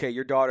say, okay,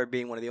 your daughter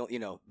being one of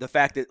the, the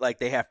fact that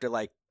they have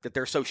to that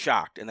they're so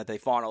shocked and that they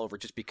fawn all over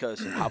just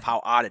because of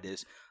how odd it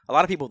is. A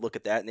lot of people would look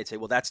at that and they'd say,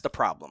 well, that's the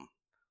problem.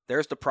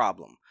 There's the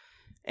problem.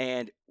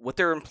 And what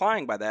they're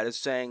implying by that is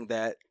saying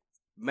that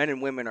men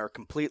and women are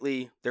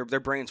completely, their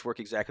brains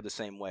work exactly the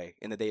same way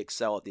and that they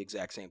excel at the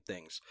exact same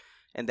things.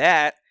 And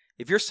that,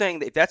 if you're saying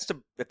that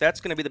if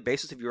that's going to be the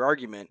basis of your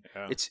argument,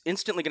 it's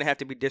instantly going to have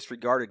to be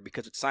disregarded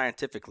because it's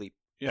scientifically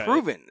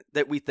proven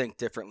that we think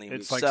differently.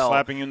 It's we like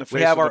slapping you in the face.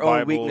 We have with our the own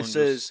Bible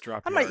weaknesses.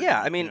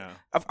 And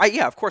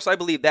Of course, I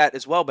believe that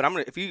as well. But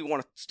if you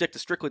want to stick to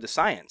strictly the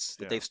science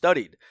that they've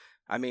studied,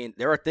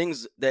 there are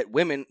things that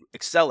women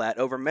excel at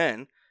over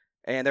men,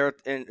 and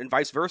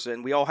vice versa,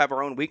 and we all have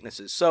our own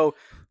weaknesses. So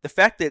the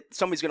fact that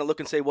somebody's going to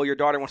look and say, "Well, your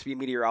daughter wants to be a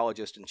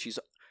meteorologist, and she's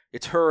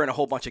it's her and a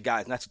whole bunch of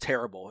guys, and that's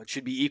terrible. It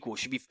should be equal.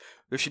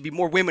 There should be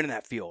more women in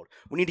that field.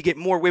 We need to get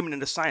more women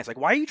into science. Like,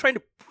 why are you trying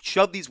to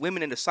shove these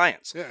women into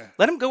science? Yeah.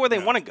 Let them go where they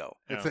want to go.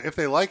 If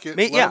they like it,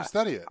 let them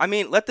study it. I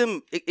mean, let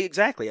them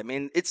exactly. I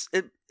mean,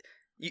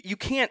 you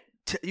can't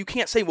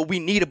say, well, we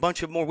need a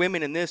bunch of more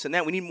women in this and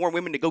that. We need more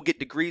women to go get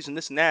degrees and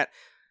this and that.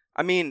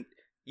 I mean,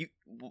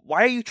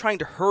 why are you trying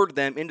to herd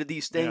them into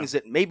these things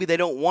that maybe they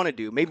don't want to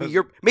do? Maybe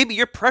you're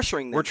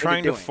pressuring them. We're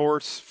trying to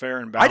force fair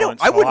and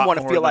balance. I wouldn't want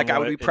to feel like I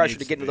would be pressured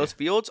to get into those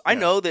fields. Yeah. I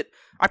know that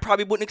I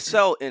probably wouldn't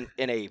excel in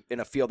a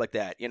field like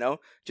that,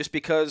 just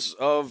because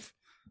of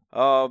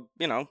I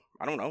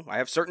don't know. I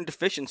have certain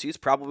deficiencies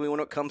probably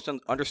when it comes to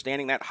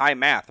understanding that high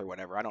math or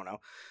whatever. I don't know.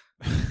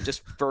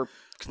 Just for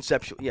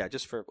conceptual,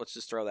 let's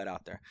just throw that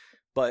out there.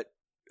 But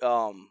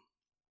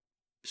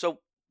so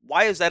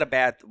why is that a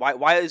bad?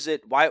 Why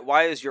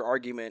is your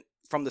argument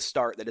from the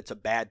start that it's a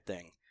bad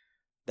thing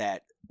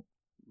that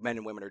men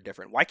and women are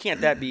different? Why can't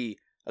that be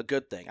a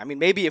good thing? I mean,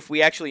 maybe if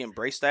we actually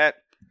embrace that.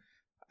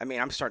 I mean,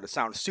 I'm starting to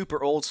sound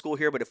super old school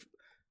here, but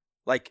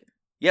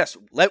yes,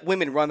 let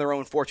women run their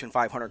own Fortune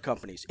 500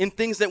 companies in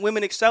things that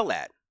women excel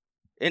at.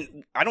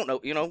 And I don't know,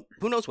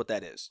 who knows what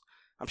that is?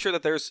 I'm sure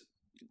that there's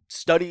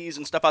studies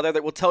and stuff out there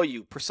that will tell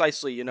you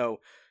precisely,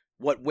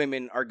 what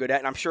women are good at.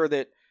 And I'm sure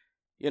that,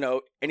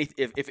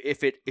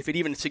 if it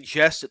even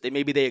suggests that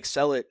maybe they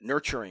excel at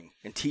nurturing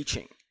and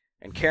teaching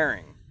and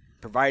caring,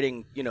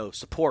 providing,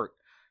 support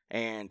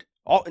and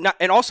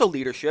also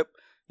leadership,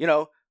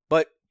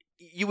 but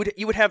you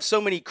would have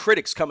so many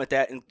critics come at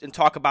that and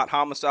talk about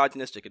how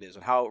misogynistic it is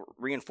and how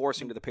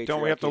reinforcing to the patriarchy.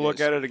 Don't we have to look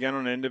at it again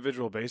on an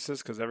individual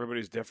basis because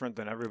everybody's different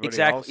than everybody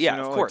else? Yeah,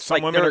 of course.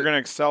 Some women are going to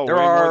excel way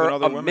more than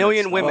other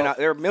women.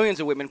 There are millions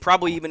of women,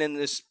 probably even in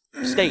this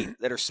state,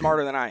 that are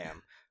smarter than I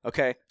am.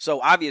 Okay,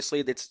 so obviously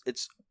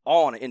it's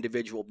all on an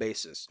individual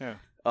basis. Yeah.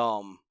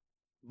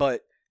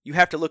 But you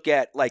have to look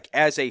at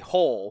as a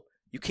whole.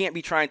 You can't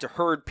be trying to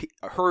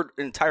herd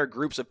entire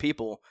groups of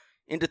people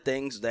into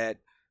things that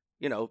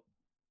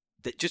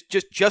that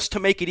just to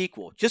make it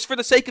equal, just for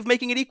the sake of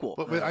making it equal.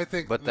 But I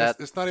think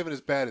it's not even as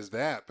bad as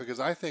that, because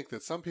I think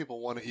that some people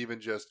want to even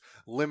just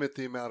limit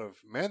the amount of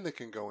men that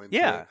can go into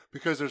it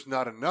because there's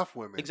not enough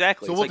women.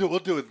 Exactly. So we'll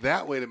do it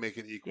that way to make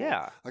it equal.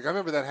 Yeah. Like I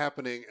remember that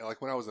happening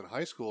when I was in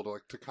high school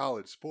to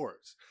college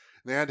sports.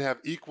 And they had to have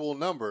equal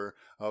number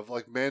of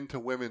men to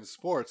women's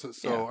sports.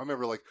 So I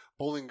remember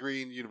Bowling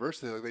Green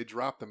University, they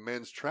dropped the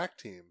men's track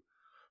team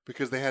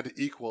because they had to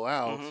equal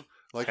out. Mm-hmm.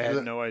 I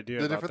had no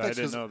idea about that. I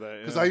didn't know that.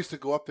 Because I used to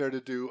go up there to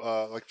do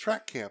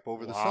track camp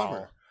over the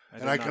summer.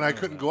 I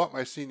couldn't go up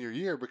my senior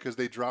year because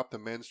they dropped the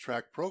men's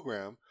track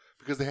program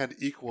because they had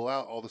to equal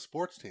out all the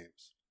sports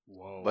teams.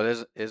 Whoa.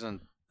 But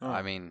isn't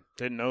I mean,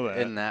 didn't know that.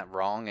 Isn't that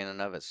wrong in and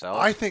of itself?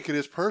 I think it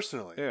is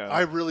personally. Yeah.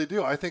 I really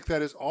do. I think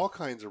that is all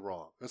kinds of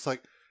wrong. It's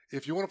like,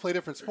 if you want to play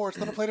different sports,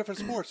 let them play different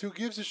sports. Who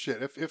gives a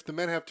shit? If the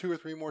men have 2 or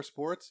 3 more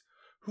sports,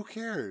 who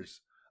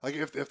cares?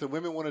 If the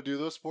women want to do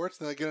those sports,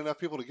 then they get enough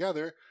people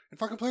together and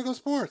fucking play those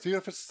sports, even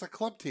if it's a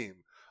club team.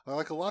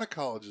 Like a lot of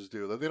colleges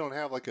do. They don't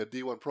have a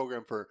D1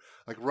 program for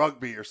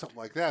rugby or something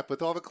like that, but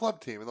they'll have a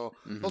club team and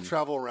they'll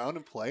travel around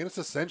and play. And it's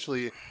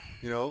essentially, a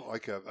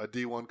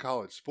D1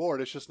 college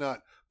sport. It's just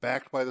not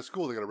backed by the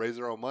school. They got to raise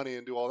their own money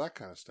and do all that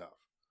kind of stuff.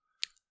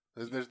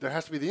 There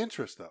has to be the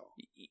interest, though.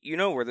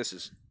 Where this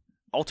is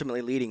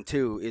ultimately leading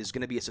to is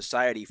going to be a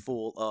society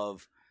full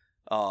of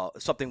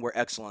something where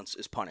excellence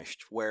is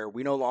punished, where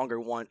we no longer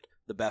want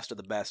the best of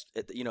the best.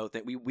 That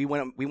we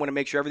want to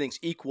make sure everything's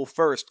equal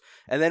first,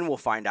 and then we'll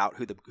find out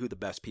who the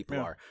best people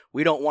are.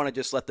 We don't want to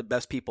just let the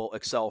best people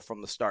excel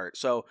from the start.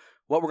 So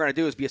what we're going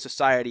to do is be a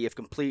society of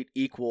complete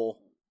equal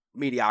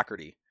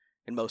mediocrity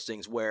in most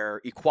things,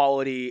 where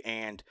equality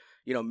and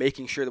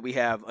making sure that we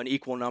have an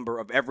equal number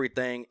of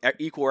everything,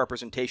 equal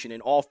representation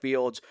in all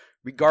fields,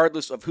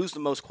 regardless of who's the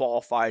most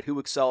qualified, who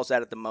excels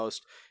at it the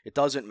most. It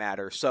doesn't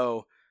matter.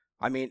 So,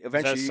 I mean,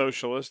 eventually, is that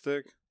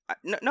socialistic?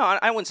 No,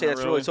 I wouldn't say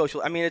that's really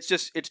social. I mean, it's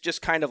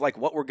just kind of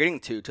what we're getting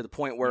to the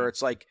point where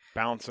it's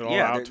balance it all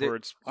out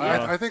towards.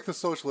 I think the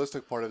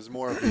socialistic part is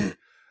more of the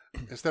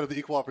instead of the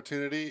equal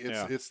opportunity,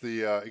 it's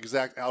the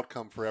exact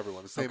outcome for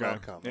everyone, the same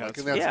outcome. Yeah,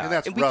 and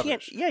that's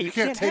rubbish. You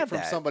can't take from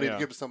that. somebody to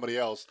give to somebody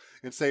else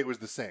and say it was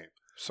the same.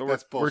 So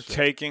that's we're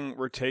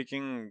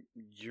taking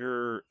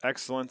your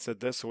excellence at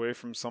this away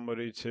from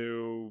somebody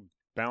to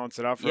balance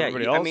it out for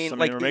everybody else. I mean,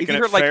 we're making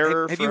it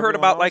fairer. Have you heard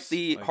about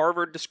the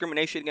Harvard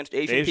discrimination against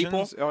Asian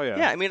people? Oh yeah.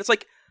 Yeah, I mean, it's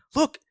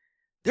look,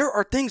 there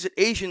are things that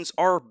Asians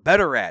are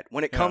better at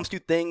when it comes to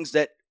things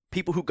that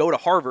people who go to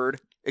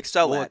Harvard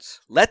excel at.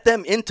 Let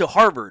them into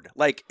Harvard.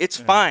 It's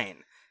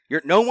fine.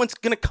 No one's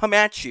gonna come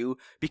at you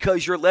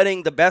because you're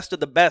letting the best of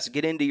the best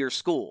get into your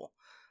school.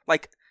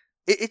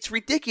 It's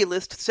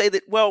ridiculous to say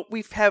that. Well,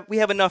 we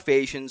have enough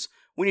Asians.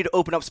 We need to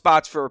open up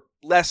spots for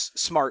less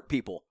smart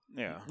people.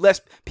 Yeah.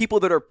 Less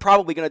people that are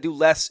probably going to do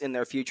less in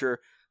their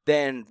future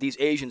than these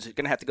Asians are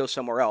going to have to go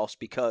somewhere else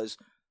because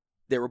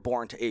they were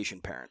born to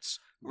Asian parents.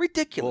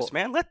 Ridiculous,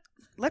 man.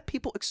 Let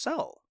people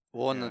excel.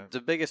 Well, and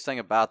the biggest thing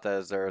about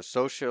that is there are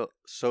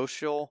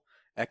social,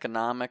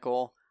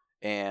 economical,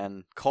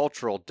 and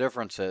cultural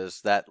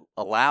differences that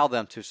allow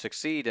them to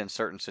succeed in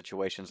certain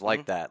situations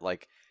like that.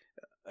 Like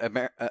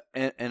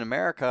in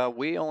America,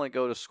 we only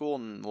go to school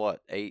in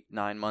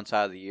 8-9 months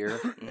out of the year,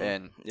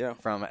 and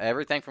from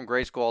everything from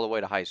grade school all the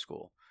way to high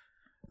school.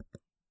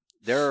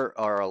 There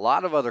are a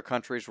lot of other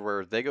countries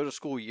where they go to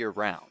school year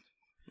round.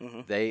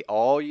 They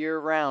all year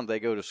round they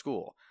go to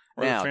school.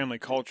 Or now, the family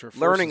culture.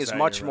 Learning is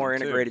much more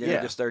integrated into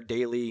Yeah. just their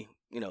daily,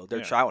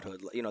 their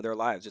childhood, their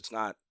lives. It's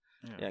not.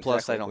 Yeah.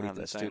 Plus, exactly they don't what have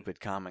that Ethan's saying. stupid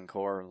Common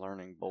Core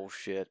learning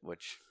bullshit,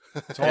 which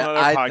It's a whole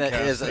other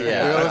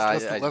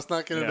podcast. Let's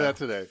not get into that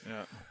today.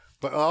 Yeah.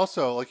 But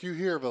also, like you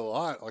hear of a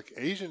lot, like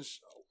Asians,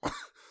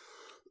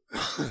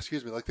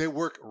 excuse me, like they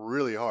work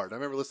really hard. I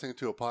remember listening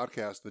to a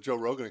podcast, the Joe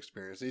Rogan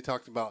Experience, and he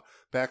talked about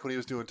back when he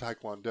was doing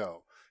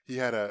Taekwondo. He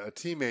had a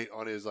teammate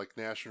on his like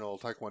national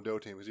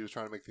Taekwondo team because he was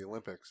trying to make the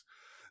Olympics.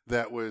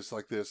 That was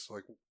like this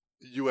like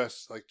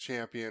U.S. like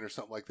champion or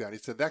something like that. And he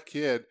said that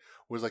kid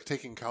was like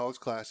taking college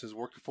classes,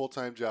 worked a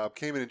full-time job,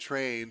 came in and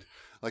trained,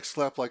 like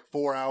slept like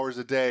 4 hours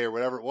a day or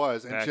whatever it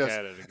was, and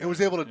and was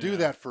able to do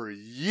that for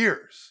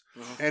years.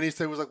 And he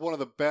said it was like one of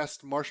the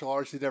best martial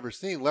arts he'd ever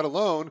seen, let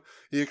alone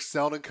he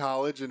excelled in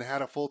college and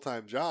had a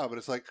full-time job. And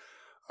it's like,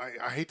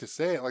 I hate to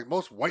say it, like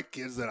most white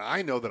kids that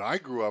I know that I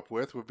grew up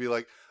with would be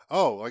like,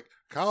 oh, like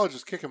college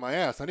is kicking my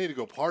ass. I need to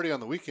go party on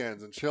the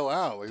weekends and chill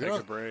out. Like, Take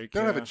a break. They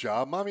don't have a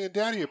job. Mommy and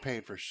daddy are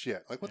paying for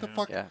shit. Like, what the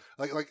fuck? Yeah.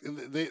 Like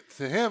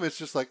to him, it's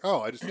just like, oh,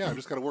 I just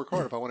got to work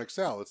hard if I want to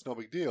excel. It's no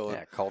big deal.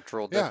 Yeah,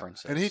 cultural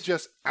differences. And he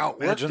just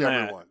outworked Imagine that.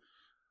 everyone.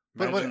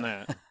 Imagine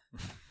that.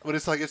 But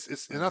it's like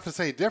it's not to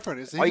say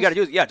different. It's, All you got to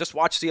do is just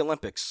watch the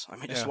Olympics. I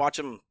mean, just watch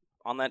them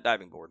on that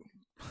diving board.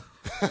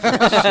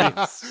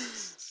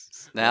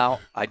 Now,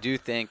 I do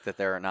think that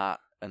there are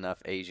not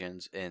enough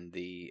Asians in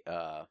the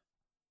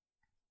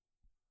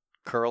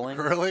curling.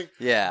 Curling?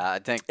 Yeah, I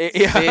think.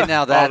 Yeah. See,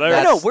 now that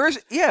there's- No, where's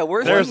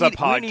There's a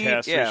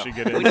podcast we should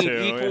get we need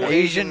into. equal Yeah.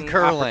 Asian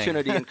curling.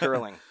 opportunity in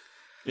curling.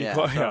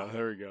 Yeah,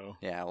 there we go.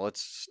 Yeah, let's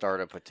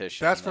start a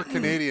petition. That's for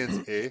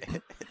Canadians, eh?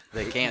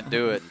 They can't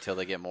do it until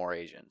they get more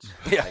Asians.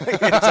 Yeah,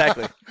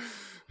 exactly.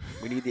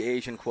 We need the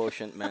Asian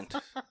quotient meant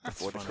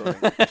for the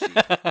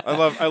curling.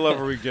 I love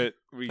where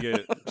we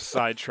get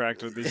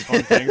sidetracked with these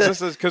fun things.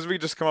 This is because we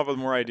just come up with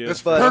more ideas.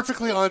 It's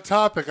perfectly on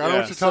topic. I know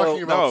what you're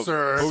talking about, no,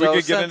 sir. But So we could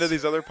get since- into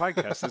these other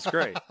podcasts. It's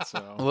great.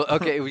 So Well,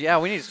 okay, yeah,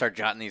 we need to start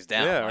jotting these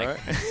down. yeah,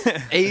 like,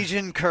 right.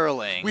 Asian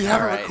curling. We All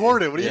haven't right.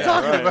 recorded. What are you Yeah,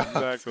 talking right,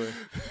 about? Exactly.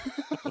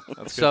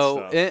 That's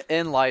So, good stuff.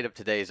 in light of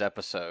today's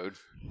episode,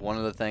 one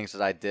of the things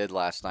that I did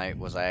last night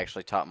was I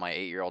actually taught my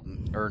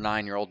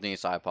 9-year-old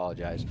niece. I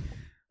apologize.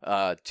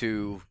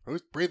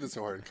 Who's breathing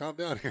so hard? Calm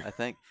down here. I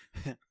think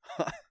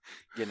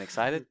getting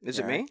excited. Is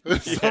it All me?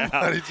 right.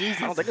 Somebody,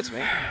 Jesus. I don't think it's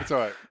me. It's all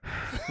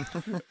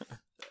right.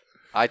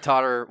 I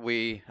taught her.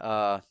 We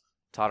taught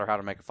her how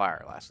to make a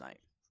fire last night.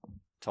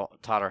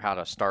 Taught her how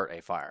to start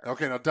a fire.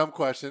 Okay, now dumb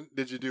question.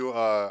 Did you do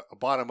a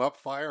bottom-up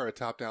fire or a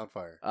top-down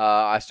fire?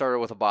 I started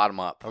with a bottom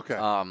up. Okay.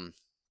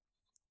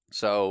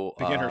 So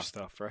Beginner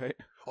stuff, right?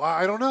 Well,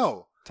 I don't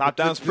know. Top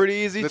down's pretty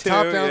easy The too.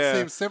 top-down yeah.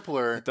 seems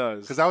simpler. It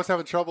does. Because I was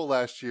having trouble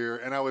last year,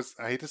 and I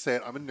hate to say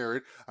it, I'm a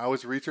nerd. I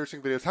was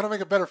researching videos, how to make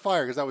a better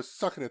fire, because I was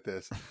sucking at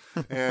this.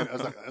 And I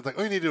was like,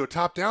 oh, you need to do a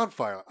top-down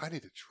fire. I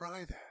need to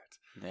try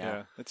that.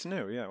 Yeah. It's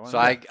new. Yeah. why So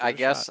not? I Give it a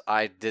guess shot.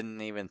 I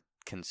didn't even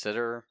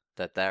consider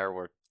that there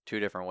were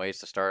two different ways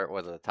to start,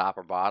 whether the top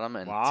or bottom,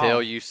 Wow.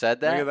 until you said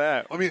that. Look at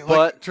that. I mean, like,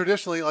 But-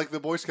 traditionally, like the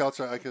Boy Scouts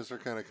are, I guess, are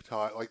kind of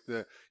taught, like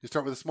you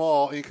start with a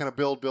small, and you kind of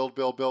build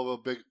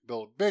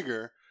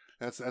bigger.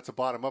 That's a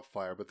bottom up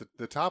fire. But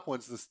the top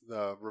one's this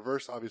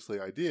reverse,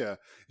 obviously, idea.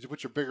 Is you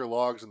put your bigger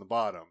logs in the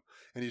bottom,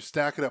 and you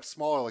stack it up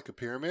smaller like a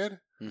pyramid,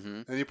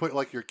 Mm-hmm. and you put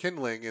like your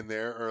kindling in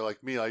there, or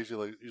like me, I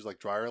usually use like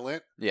dryer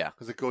lint Yeah.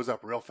 because it goes up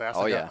real fast.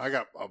 Oh, I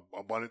got an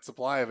abundant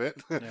supply of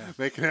it, Yeah.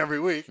 making it every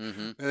week. Mm-hmm.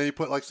 And then you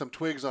put like some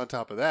twigs on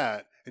top of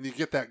that, and you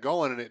get that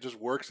going, and it just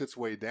works its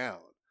way down.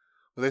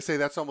 But they say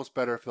that's almost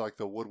better if like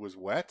the wood was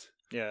wet,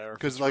 Yeah, or if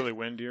 'Cause, it's like- really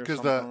windy or because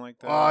something like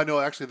that. oh no,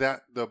 actually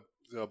the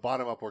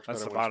bottom up works That's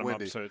better the when bottom it's up,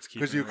 windy so it's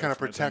because keeping you away kind of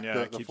from it, protect then,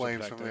 yeah, it the keeps it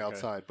flames from protected, the okay.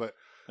 outside. But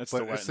That's but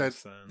the it wetness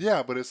says then.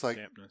 yeah, but it's like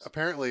Dampness.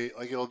 apparently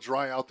like it'll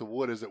dry out the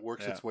wood as it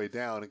works Yeah. its way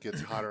down. It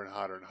gets hotter and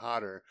hotter and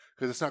hotter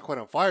because it's not quite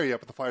on fire yet,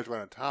 but the fire's right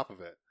on top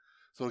of it,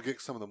 so it'll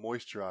get some of the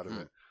moisture out of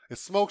it. It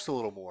smokes a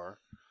little more,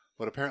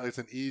 but apparently it's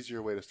an easier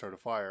way to start a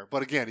fire.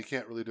 But again, you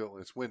can't really do it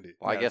when it's windy.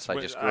 Well, I Yeah, guess I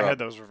but just I grew had up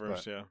those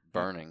reversed. Yeah.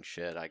 burning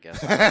shit. I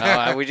guess. I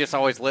don't know. We just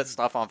always lit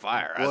stuff on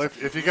fire. Well,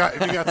 if you got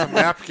some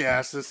nap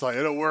gas, it's like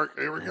it'll work.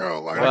 Here we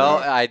go. Light it Well,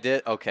 up. I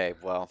did. Okay.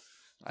 Well,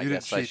 I You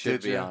didn't guess I cheat, should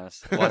did be you?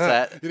 honest. What's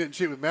that? You didn't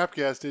cheat with map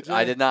gas, did you?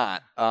 I did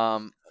not.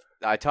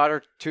 I taught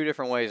her two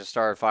different ways to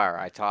start a fire.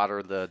 I taught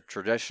her the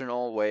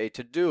traditional way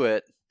to do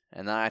it,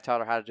 and then I taught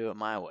her how to do it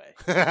my way.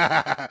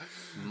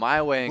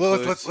 My way well,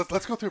 includes.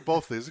 let's go through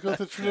both of these. Let's go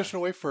through the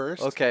traditional way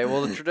first. Okay,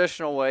 well, the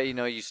traditional way,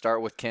 you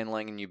start with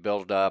kindling and you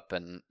build it up,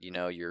 and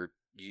you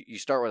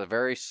start with a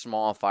very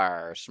small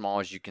fire, as small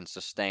as you can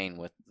sustain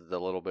with the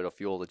little bit of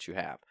fuel that you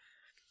have.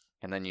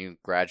 and then you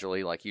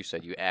gradually, like you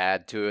said, you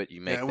add to it.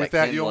 You make and with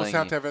that, you almost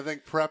kindling. have to have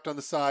everything prepped on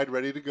the side,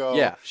 ready to go.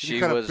 Yeah, you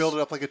kind of build it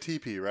up like a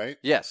teepee, right?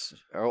 Yes,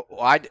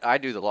 I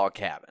do the log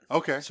cabin.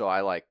 Okay. So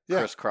I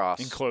crisscross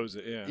Enclose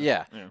it.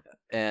 Yeah. Yeah.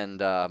 And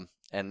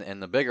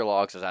the bigger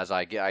logs, as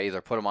I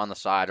either put them on the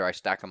side or I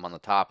stack them on the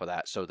top of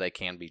that so they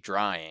can be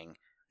drying.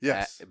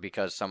 Yes.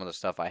 Because some of the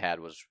stuff I had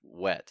was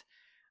wet.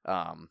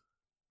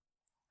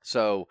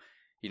 So,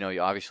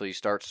 you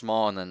start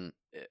small, and then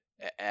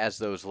as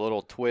those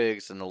little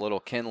twigs and the little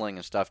kindling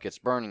and stuff gets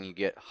burning, you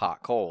get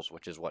hot coals,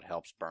 which is what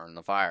helps burn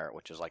the fire,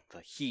 which is like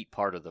the heat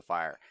part of the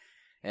fire.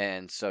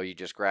 And so you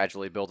just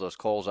gradually build those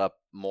coals up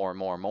more and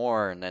more and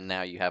more, and then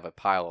now you have a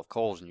pile of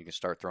coals, and you can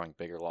start throwing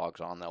bigger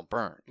logs on. They'll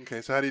burn. Okay,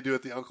 so how do you do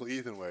it the Uncle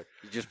Ethan way?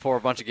 You just pour a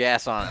bunch of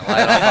gas on it,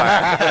 light it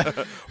on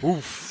fire.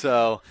 Oof.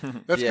 So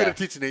That's good to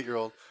teach an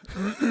 8-year-old.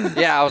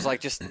 Yeah, I was like,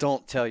 just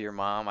don't tell your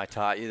mom I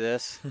taught you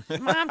this.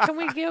 Mom, can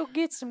we go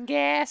get some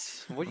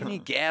gas? What do you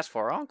need gas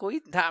for? Uncle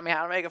Ethan taught me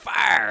how to make a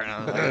fire. And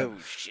I was like, oh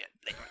shit.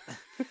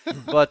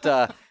 But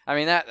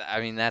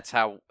that's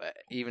how,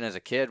 even as a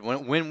kid,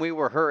 when we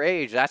were her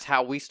age, that's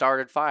how we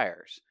started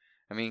fires.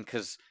 I mean,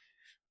 because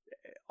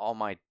all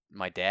my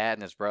dad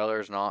and his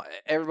brothers and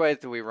everybody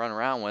that we run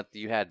around with,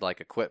 you had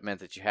like equipment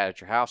that you had at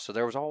your house, so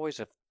there was always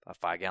a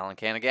 5-gallon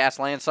can of gas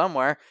laying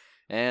somewhere,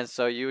 and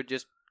so you would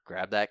just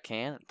grab that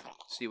can and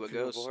See what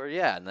goes.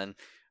 Yeah, and then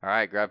all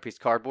right, grab a piece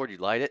of cardboard, you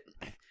light it,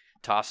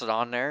 toss it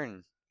on there,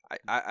 and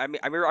I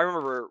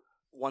remember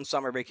one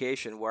summer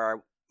vacation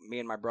where me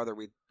and my brother,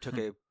 we took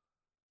a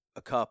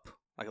cup,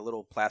 like a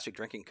little plastic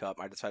drinking cup.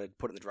 I decided to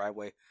put it in the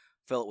driveway,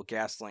 fill it with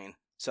gasoline,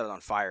 set it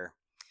on fire.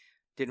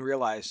 Didn't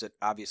realize that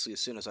obviously as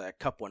soon as that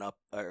cup went up,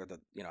 I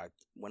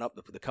went up,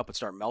 the cup would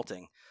start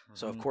melting. Mm-hmm.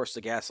 So of course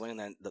the gasoline,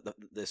 then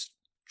this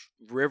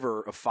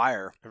river of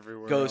fire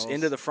Everywhere goes else.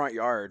 into the front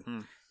yard.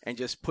 And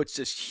just puts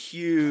this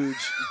huge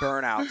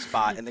burnout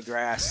spot in the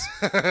grass.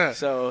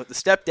 So the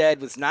stepdad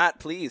was not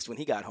pleased when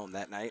he got home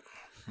that night,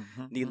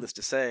 needless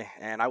to say.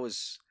 And I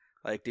was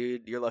like,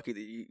 dude, you're lucky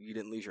that you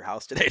didn't lose your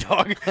house today,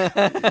 dog.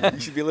 You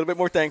should be a little bit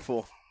more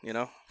thankful,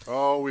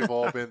 Oh, we've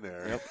all been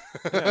there.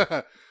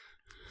 Yeah.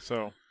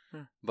 So,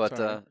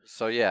 but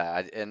so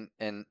yeah, and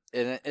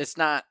it's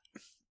not.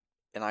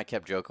 And I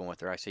kept joking with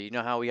her. I said, "You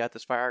know how we got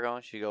this fire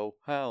going?" She go,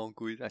 "How,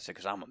 Uncle Ethan?" I said,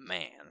 "Because I'm a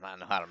man and I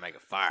know how to make a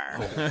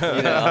fire."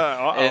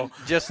 And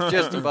just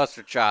to bust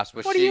her chops.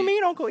 But what do you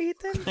mean, Uncle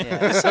Ethan?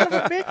 Yeah. You son of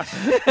a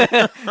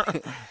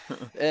bitch.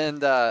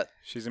 And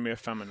she's gonna be a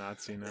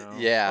feminazi now.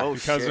 Yeah,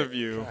 because shit. of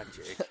you. God,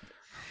 Jake.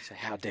 I said,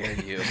 "How dare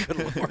you?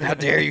 How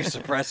dare you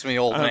suppress me,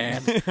 old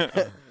man?"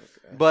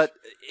 But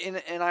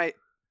and I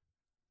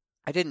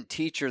didn't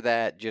teach her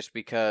that just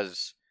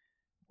because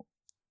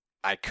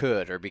I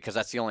could, or because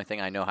that's the only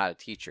thing I know how to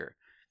teach her.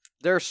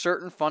 There are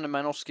certain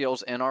fundamental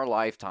skills in our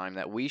lifetime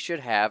that we should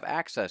have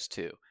access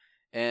to.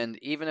 And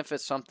even if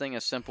it's something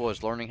as simple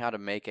as learning how to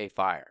make a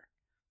fire.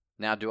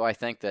 Now, do I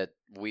think that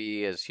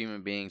we as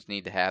human beings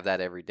need to have that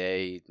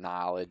everyday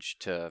knowledge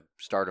to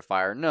start a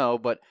fire? No,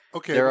 but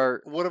okay,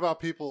 what about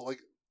people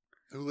like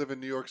who live in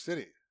New York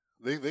City?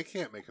 They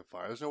can't make a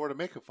fire. There's nowhere to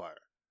make a fire.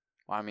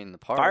 Well, I mean, the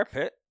park. Fire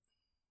pit.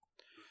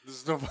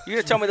 There's no. You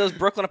gonna tell me those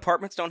Brooklyn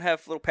apartments don't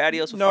have little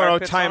patios with fire No,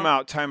 pits time on?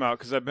 out.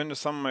 Because I've been to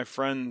some of my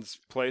friends'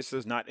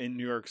 places, not in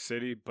New York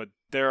City, but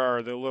there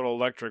are the little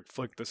electric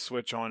flick the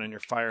switch on and your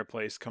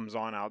fireplace comes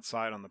on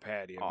outside on the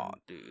patio. Oh,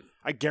 dude.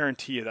 I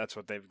guarantee you that's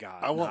what they've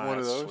got. I want one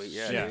of That's those. sweet.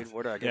 Yeah, Yeah. dude.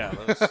 Where do I get Yeah.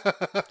 one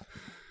of those?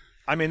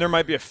 I mean, there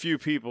might be a few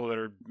people that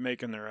are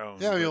making their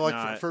own. Yeah, I mean, but like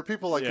not- for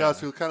people like yeah.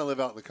 us who kind of live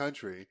out in the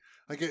country,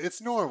 like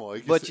it's normal.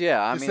 You But sit, yeah,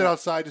 I you mean, sit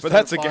outside. Just But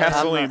start that's a fire.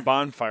 gasoline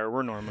bonfire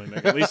we're normally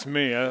making. At least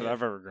me, I've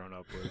ever grown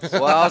up with.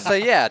 Well, I'll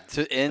say, yeah,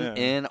 Yeah.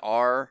 in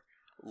our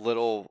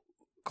little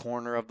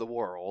corner of the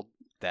world,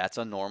 that's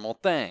a normal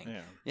thing.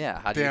 Yeah, Yeah,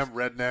 how do you- damn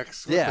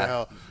rednecks. What Yeah. the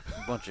hell?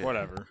 bunch of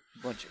whatever.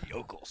 bunch of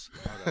yokels.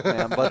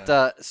 Man,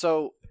 but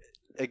so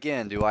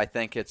again, do I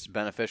think it's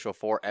beneficial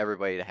for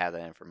everybody to have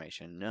that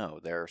information? No,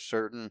 there are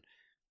certain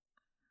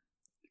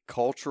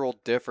cultural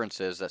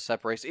differences that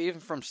separates even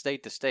from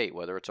state to state,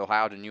 whether it's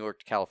Ohio to New York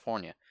to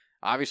California.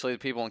 Obviously, the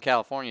people in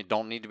California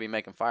don't need to be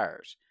making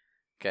fires.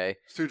 Okay,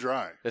 It's too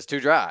dry. it's too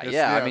dry.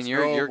 I mean, it's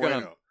you're no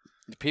gonna bueno.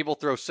 people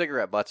throw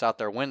cigarette butts out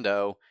their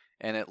window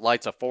and it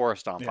lights a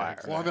forest on Yeah, fire.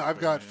 exactly. Well, I mean, I've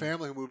got Yeah.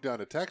 family who moved down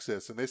to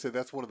Texas, and they said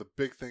that's one of the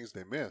big things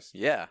they miss.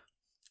 Yeah,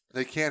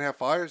 They can't have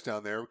fires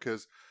down there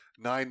because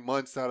 9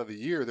 months out of the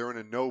year they're in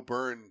a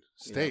no-burn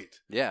state.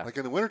 yeah. Like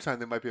in the wintertime,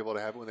 they might be able to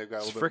have it when they've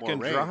got a It's little bit more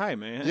freaking rain. dry,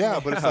 man. Yeah,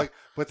 but it's like,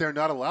 but they're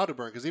not allowed to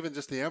burn because even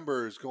just the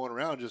embers going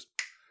around just.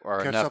 Or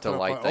catch enough to something on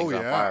light fire. things Oh,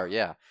 on yeah. fire.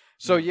 Yeah.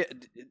 So yeah,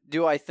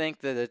 do I think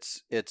that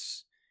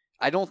it's?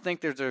 I don't think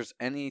there's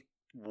any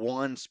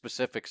one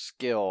specific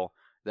skill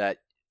that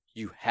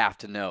you have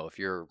to know if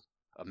you're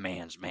a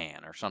man's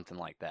man or something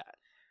like that.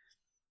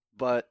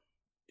 But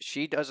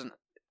she doesn't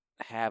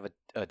have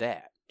a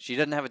dad. She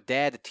doesn't have a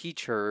dad to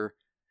teach her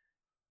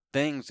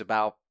things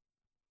about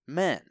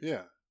men.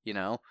 Yeah. You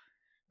know,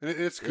 And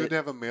it's good to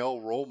have a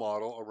male role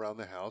model around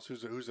the house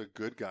who's a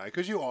good guy,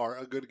 because you are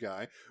a good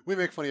guy. We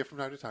make fun of you from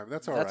time to time.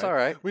 That's all right. That's all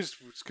right. We just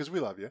because we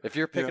love you. If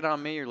you're picking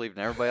on me, you're leaving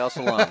everybody else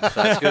alone. So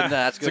that's good.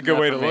 That's It's a good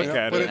way to look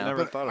Yeah, at but it. I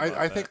never thought about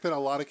I that. think that a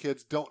lot of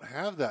kids don't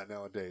have that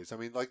nowadays. I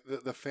mean, like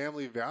the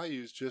family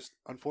values just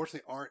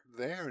unfortunately aren't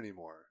there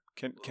anymore.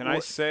 Can I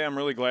say I'm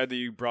really glad that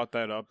you brought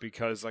that up,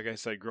 because, like I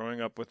said,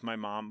 growing up with my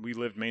mom, we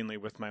lived mainly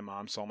with my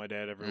mom. Saw my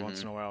dad every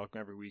once in a while,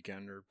 every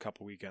weekend or a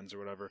couple weekends or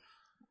whatever.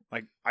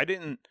 Like,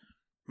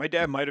 my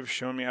dad might have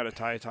shown me how to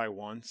tie a tie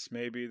once,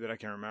 maybe, that I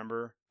can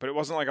remember. But it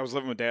wasn't like I was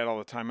living with dad all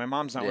the time. My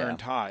mom's not wearing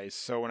ties.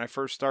 So when I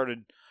first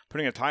started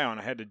putting a tie on,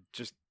 I had to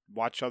just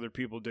watch other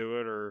people do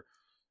it, or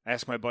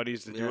ask my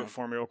buddies to do it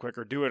for me real quick,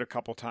 or do it a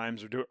couple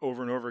times, or do it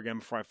over and over again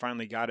before I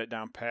finally got it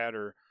down pat.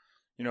 Or,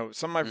 you know,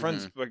 some of my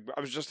friends, like,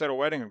 I was just at a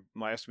wedding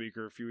last week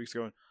or a few weeks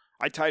ago, and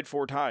I tied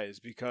 4 ties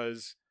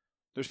because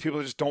there's people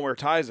that just don't wear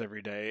ties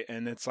every day.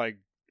 And it's like,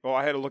 well,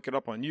 I had to look it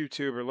up on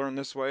YouTube or learn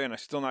this way, and I'm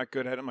still not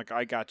good at it. I'm like,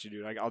 I got you,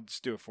 dude. I'll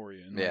just do it for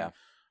you. And I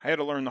had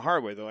to learn the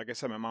hard way, though. Like I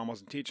said, my mom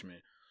wasn't teaching me.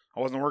 I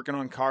wasn't working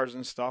on cars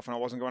and stuff, and I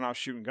wasn't going out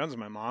shooting guns with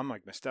my mom.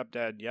 Like, my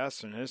stepdad,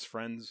 yes, and his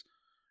friends,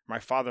 my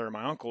father and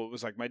my uncle, it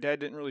was like my dad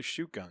didn't really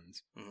shoot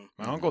guns.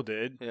 My uncle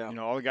did. Yeah. You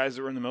know, all the guys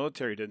that were in the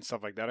military did and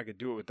stuff like that. I could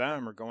do it with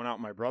them, or going out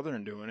with my brother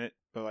and doing it.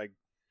 But, like,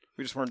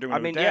 we just weren't doing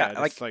it with dad.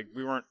 It's like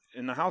we weren't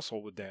in the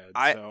household with dad.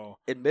 So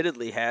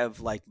admittedly have,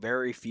 like,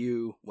 very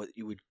few what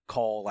you would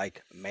call,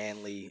 like,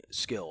 manly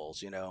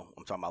skills, you know.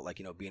 I'm talking about, like,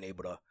 you know, being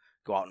able to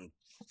go out and,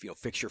 you know,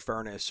 fix your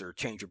furnace or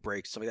change your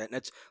brakes, stuff like that. And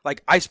it's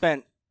like, I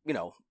spent, you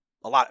know,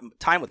 a lot of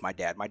time with my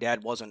dad. My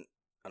dad wasn't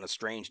an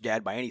estranged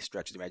dad by any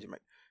stretch of the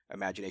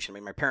imagination. I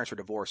mean, my parents were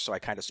divorced, so I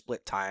kind of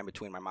split time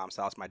between my mom's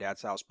house and my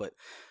dad's house. But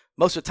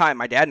most of the time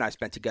my dad and I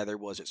spent together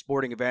was at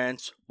sporting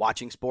events,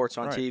 watching sports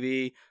on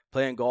TV,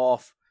 playing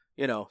golf,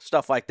 you know,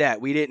 stuff like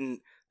that.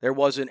 There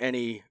wasn't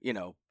any, you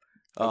know,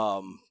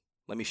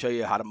 let me show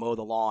you how to mow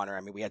the lawn, or,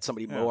 I mean, we had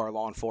somebody mow our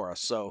lawn for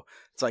us. So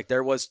it's like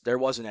there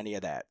wasn't any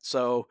of that.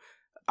 So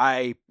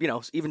I, you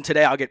know, even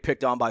today I'll get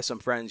picked on by some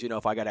friends, you know,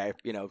 if I got to,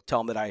 you know,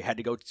 tell them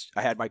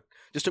that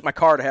just took my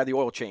car to have the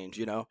oil change,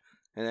 you know,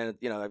 and then,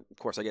 you know, of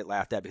course I get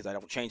laughed at because I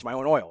don't change my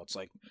own oil. It's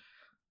like,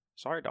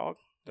 sorry, dog,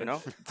 you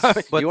know,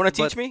 you want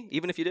to teach me?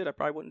 Even if you did, I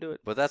probably wouldn't do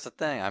it. But that's the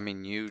thing. I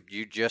mean, you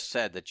just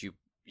said that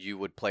you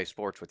would play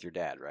sports with your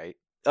dad, right?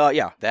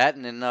 Yeah. That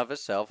in and of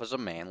itself is a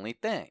manly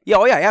thing. Yeah,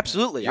 oh yeah,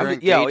 absolutely. You're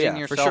engaging for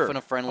yourself sure. in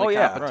a friendly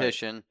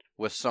competition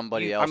with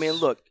somebody else. I mean,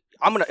 look,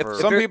 I'm gonna.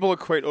 Some people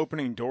equate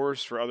opening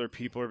doors for other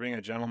people or being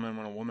a gentleman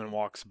when a woman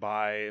walks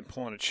by and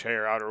pulling a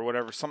chair out or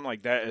whatever, something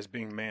like that, as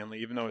being manly,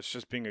 even though it's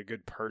just being a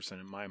good person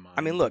in my mind.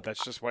 I mean, look, but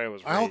that's just why I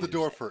was raised. I hold the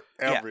door for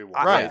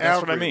everyone. Right.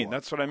 That's what I mean.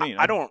 That's what I mean.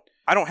 I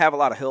don't have a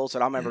lot of hills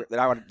that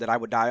I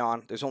would die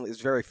on.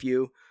 There's very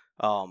few.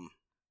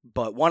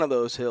 But one of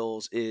those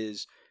hills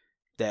is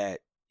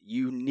that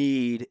you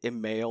need a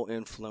male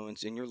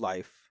influence in your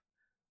life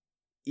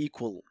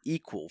equal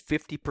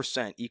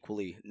 50%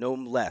 equally, no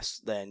less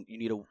than you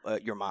need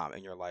your mom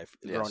in your life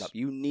growing up.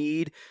 You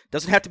need,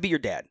 doesn't have to be your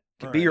dad.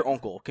 Can be your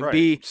uncle. Can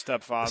be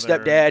stepfather,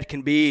 stepdad.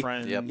 Can be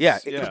friend.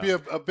 It could be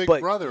a big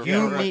brother.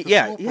 You need,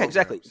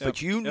 exactly. Yep.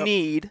 But you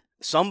need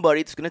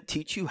somebody that's going to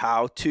teach you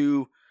how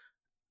to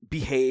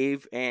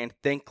behave and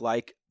think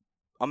like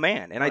a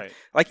man. And I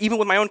like, even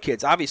with my own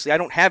kids, obviously I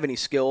don't have any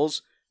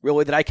skills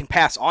really that I can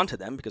pass on to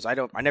them because I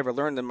never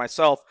learned them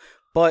myself.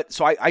 But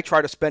so I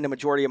try to spend a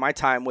majority of my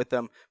time with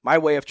them. My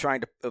way of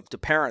trying to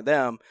parent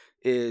them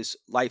is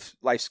life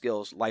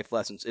skills, life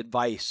lessons,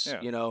 advice,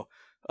 you know,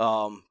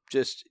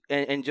 just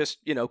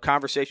you know,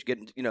 conversation,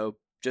 getting, you know,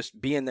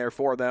 just being there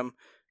for them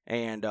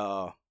and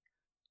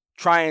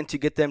trying to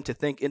get them to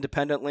think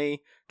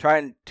independently,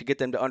 trying to get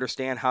them to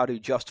understand how to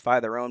justify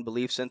their own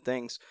beliefs and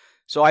things.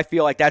 So I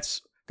feel like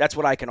that's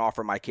what I can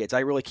offer my kids.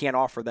 I really can't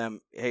offer them,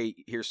 hey,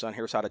 here's son,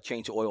 here's how to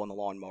change the oil in the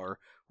lawnmower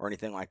or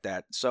anything like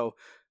that. So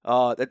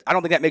I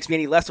don't think that makes me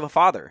any less of a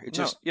father. It's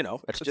just, you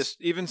know, it's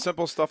just even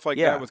simple stuff like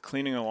that with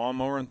cleaning a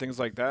lawnmower and things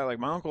like that. Like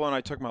my uncle and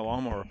I took my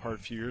lawnmower apart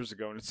a few years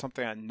ago, and it's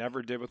something I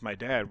never did with my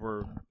dad.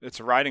 It's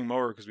a riding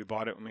mower because we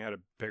bought it when we had a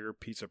bigger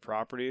piece of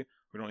property.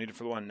 We don't need it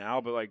for the one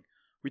now, but like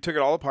we took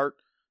it all apart,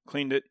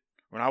 cleaned it.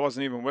 When I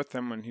wasn't even with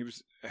him, when he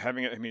was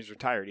having it, I mean, he's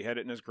retired. He had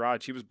it in his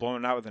garage. He was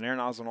blowing it out with an air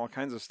nozzle and all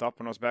kinds of stuff.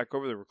 When I was back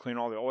over there, we're cleaning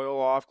all the oil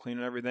off,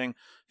 cleaning everything,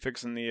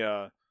 fixing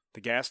the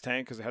gas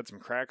tank because it had some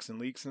cracks and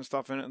leaks and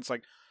stuff in it. And it's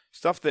like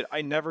stuff that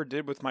I never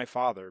did with my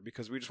father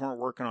because we just weren't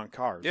working on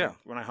cars. Yeah. Like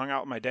when I hung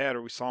out with my dad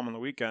or we saw him on the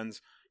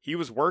weekends, he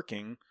was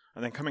working.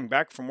 And then coming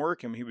back from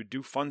work, he would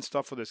do fun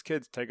stuff with his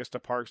kids, take us to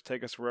parks,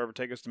 take us wherever,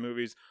 take us to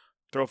movies,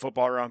 throw a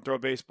football around, throw a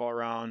baseball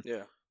around.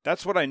 Yeah.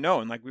 That's what I know.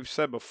 And like we've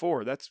said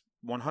before, that's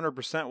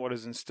 100% what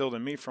is instilled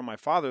in me from my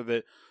father,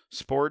 that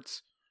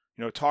sports,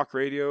 you know, talk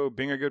radio,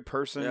 being a good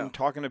person,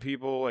 talking to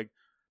people, like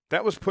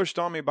that was pushed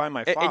on me by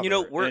my father. And you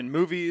know, and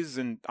movies,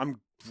 and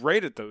I'm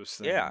great at those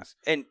things. Yeah.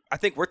 And I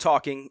think we're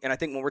talking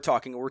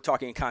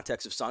in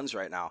context of sons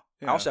right now.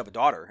 I also have a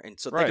daughter. And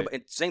so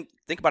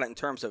think about it in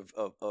terms of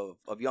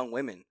young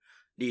women.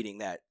 needing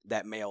that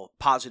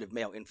positive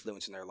male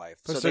influence in their life.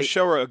 Plus, So they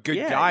show her a good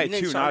guy you need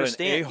too, to not an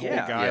understand, a-hole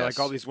yeah. guy Yes. like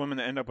all these women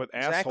that end up with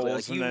Exactly.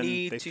 assholes, Like, you and then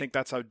need they to- think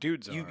that's how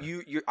dudes are.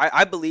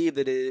 I believe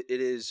that it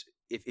is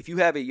if you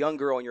have a young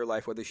girl in your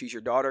life, whether she's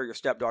your daughter, your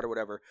stepdaughter,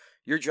 whatever,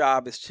 your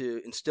job is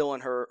to instill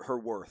in her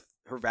worth,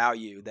 her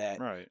value, that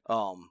Right.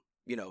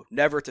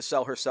 never to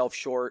sell herself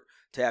short,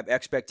 to have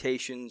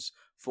expectations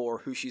for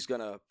who she's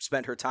gonna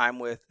spend her time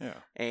with,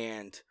 Yeah.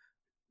 and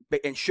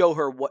show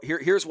her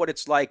here's what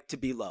it's like to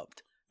be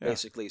loved, Yeah.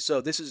 basically. So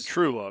this is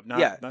True love, not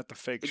Yeah. not the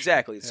fake.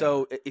 exactly. Shit. Yeah.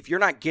 So if you're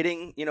not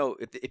getting,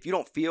 if you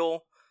don't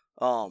feel,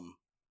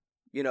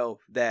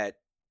 that,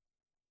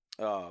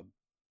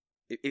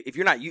 if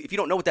you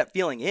don't know what that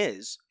feeling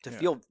is to Yeah.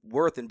 feel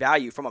worth and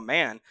value from a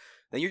man,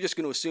 then you're just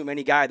going to assume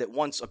any guy that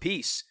wants a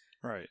piece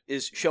right,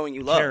 is showing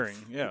you love.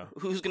 caring, yeah.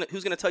 Who's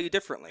gonna tell you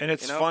differently? And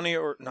it's you know? funny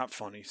or not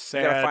funny,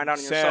 sad. gotta find out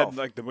in sad, yourself.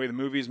 like the way the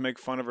movies make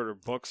fun of it, or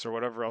books, or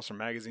whatever else, or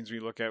magazines we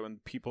look at when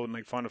people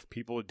make fun of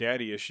people with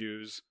daddy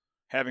issues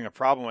having a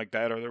problem like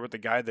that, or they're with the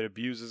guy that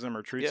abuses them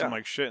or treats Yeah. them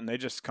like shit, and they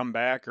just come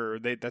back, or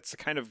that's the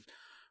kind of,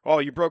 oh,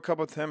 you broke up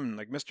with him, and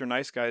like Mr.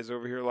 Nice Guy's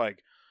over here,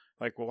 like,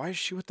 well, why is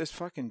she with this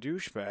fucking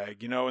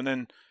douchebag, And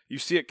then you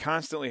see it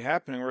constantly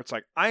happening where it's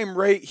like, I'm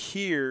right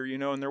here,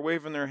 and they're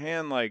waving their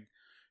hand like,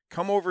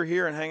 come over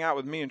here and hang out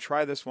with me and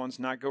try this once,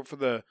 not go for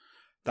the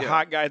Yeah.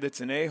 hot guy that's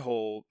an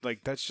a-hole.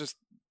 Like, that's just,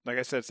 like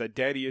I said, it's that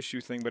daddy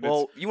issue thing, but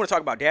Well, you want to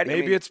talk about daddy?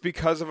 maybe it's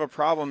because of a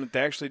problem that they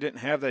actually didn't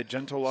have that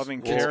gentle,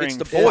 loving, Well, caring it's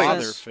the boys.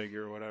 father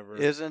figure or whatever.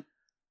 Isn't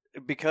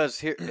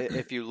because here,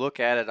 if you look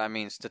at it, I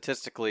mean,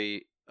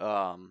 statistically,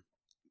 I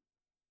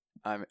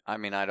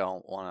mean, I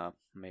don't want to.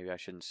 Maybe I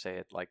shouldn't say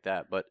it like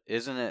that, but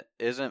isn't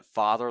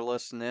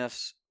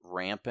fatherlessness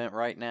rampant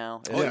right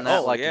now? Oh, Isn't yeah. that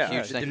Oh, like yeah. a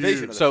huge The thing?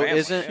 division of the So family.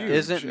 isn't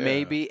Huge, yeah.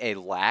 maybe a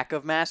lack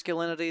of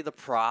masculinity the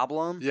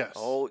problem? Yes.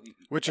 Oh,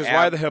 Which is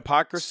why the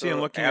hypocrisy and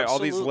so looking at all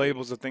these absolutely.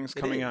 labels of things It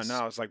coming out is.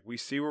 now, it's like we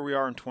see where we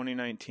are in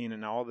 2019,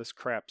 and now all this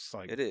crap's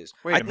like. it is.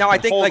 Wait a minute, Now I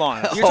think hold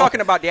like on. you're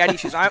talking about daddy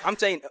issues. I'm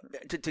saying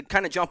to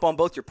kind of jump on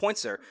both your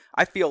points there.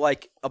 I feel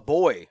like a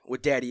boy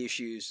with daddy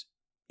issues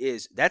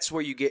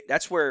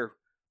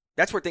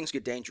that's where things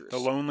get dangerous. The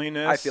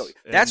loneliness. I feel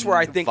that's where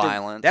I and- think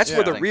violence, that's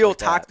where the things real like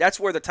that. that's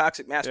where the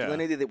toxic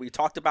masculinity that we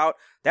talked about.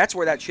 That's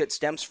where that shit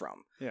stems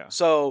from. Yeah.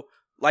 So,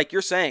 like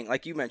you're saying,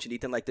 like you mentioned,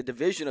 Ethan, like the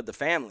division of the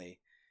family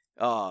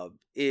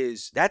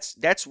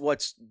that's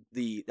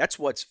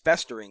what's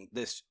festering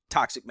this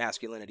toxic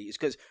masculinity, is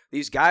because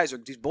these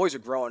boys are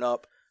growing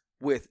up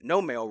with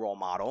no male role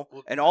model,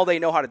 and all they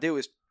know how to do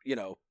is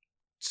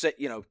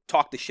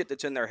talk the shit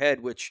that's in their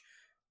head, which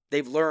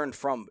they've learned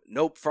from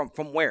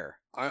where.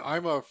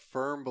 I'm a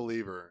firm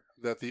believer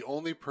that the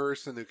only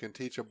person who can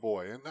teach a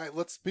boy, and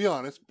let's be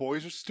honest,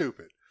 boys are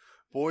stupid.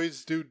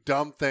 Boys do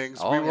dumb things.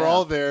 Oh, we were yeah.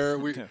 all there.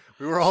 We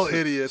were all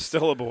idiots.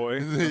 Still a boy.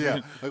 Yeah,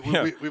 like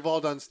Yeah. we've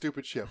all done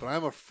stupid shit. But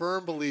I'm a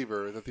firm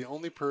believer that the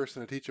only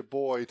person to teach a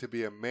boy to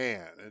be a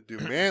man and do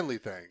manly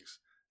things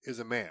is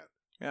a man.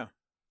 And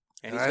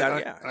And he's I- got I-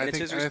 yeah. and And it's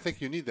his I think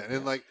you need that.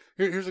 And like,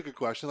 here's a good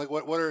question. Like,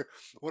 what are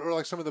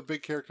like some of the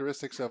big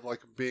characteristics of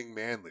like being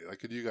manly?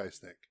 Like, what do you guys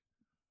think?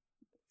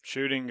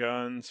 Shooting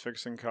guns,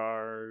 fixing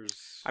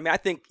cars, I mean, I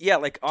think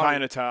like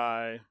tying a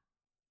tie.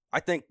 I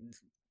think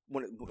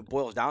when it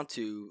boils down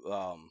to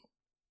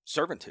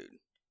servitude,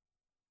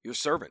 you're a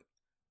servant.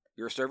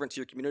 You're a servant to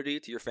your community,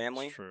 to your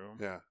family. It's true.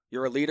 Yeah,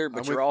 You're a leader,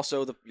 but you're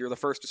also you're the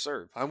first to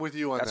serve. I'm with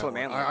you on That's that. what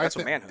one. manhood- I that's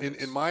what think, manhood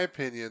is. in my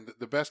opinion,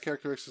 the best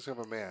characteristics of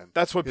a man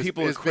That's what is-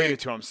 people is equate being- it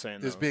to. I'm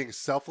saying is though. being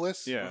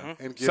selfless. yeah, Mhm. and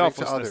giving to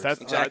selflessness. others.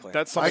 That's Exactly.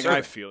 that's something could-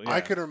 I feel. Yeah. I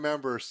can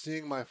remember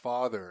seeing my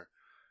father,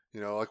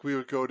 like we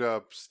would go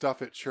to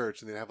stuff at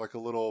church and they'd have like a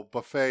little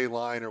buffet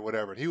line or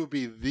whatever. And he would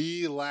be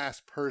the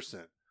last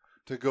person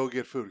to go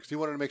get food because he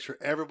wanted to make sure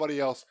everybody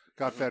else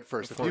got fed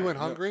first. If he Before- went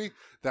yep. hungry,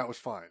 that was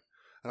fine.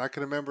 And I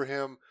can remember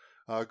him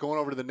going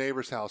over to the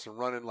neighbor's house and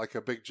running like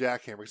a big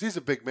jackhammer because he's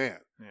a big man.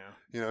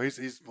 Yeah.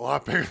 He's a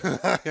lot bigger than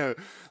I am.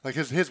 Like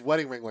his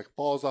wedding ring like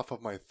falls off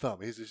of my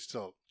thumb. He's just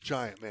a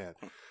giant man.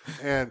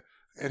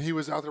 And he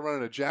was out there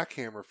running a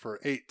jackhammer for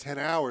 8-10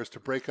 hours to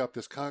break up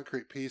this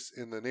concrete piece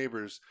in the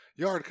neighbor's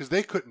yard because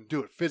they couldn't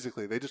do it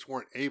physically. They just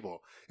weren't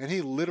able. And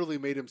he literally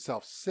made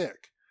himself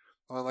sick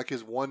on like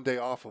his one day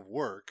off of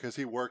work because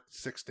he worked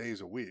 6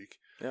 days a week.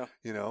 Yeah.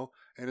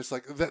 And it's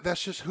like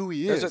that's just who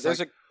he There's is.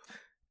 a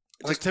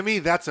To me,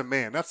 that's a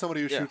man. That's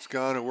somebody who Yeah. shoots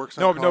gun or works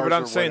on No, cars but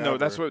I'm or saying though,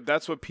 whatever.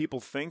 that's what people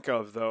think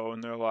of though,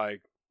 and they're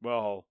like,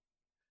 well,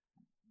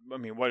 I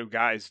mean, what do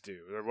guys do?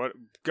 Or what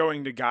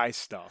going to guy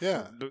stuff?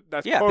 Yeah.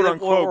 That's yeah, quote but-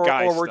 unquote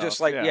guy or we're stuff.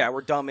 just like yeah.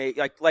 we're dumb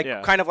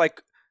Yeah. kind of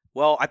like,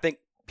 well, I think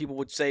people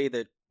would say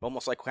that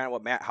almost like kind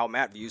of how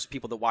Matt views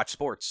people that watch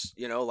sports.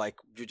 Like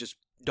you're just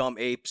dumb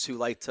apes who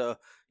like to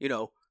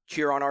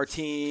cheer on our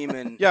team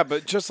and Yeah,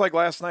 but just like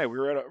last night, we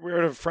were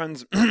at a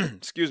friend's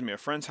a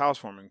friend's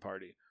housewarming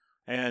party,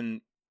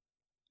 and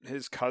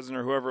his cousin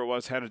or whoever it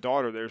was had a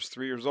daughter. There's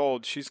 3 years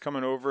old. She's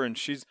coming over, and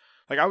she's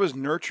like, I was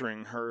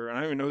nurturing her, and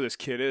I don't even know who this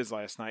kid is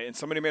last night. And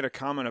somebody made a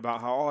comment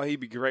about how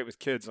he'd be great with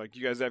kids. Like,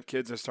 you guys have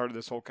kids. I started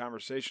this whole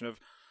conversation of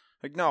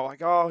like, no,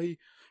 like,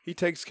 he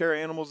takes care of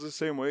animals the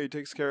same way. He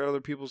takes care of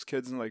other people's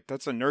kids, and like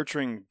that's a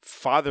nurturing,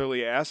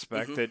 fatherly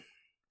aspect that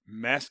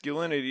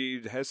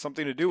masculinity has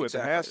something to do with.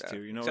 It has to,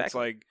 you know. It's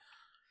like,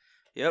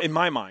 in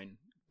my mind.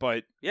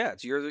 But yeah,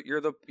 it's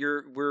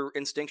we're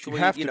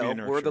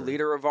instinctually, we're the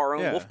leader of our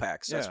own wolf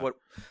packs.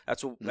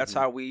 That's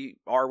how we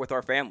are with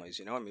our families.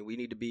 You know, I mean, we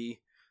need to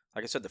be,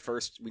 like I said,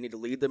 we need to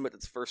lead them at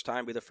the first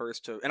time, be the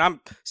first to. And I'm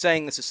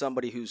saying this as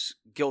somebody who's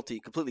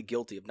completely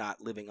guilty of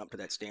not living up to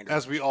that standard,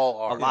 as we all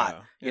are, a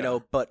lot. You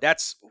know, but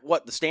that's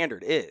what the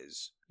standard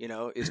is. You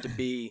know, is to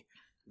be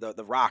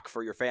the rock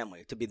for your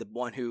family, to be the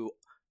one who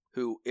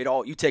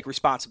you take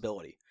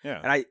responsibility. Yeah.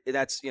 And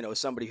that's, as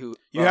somebody who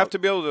you have to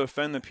be able to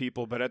defend the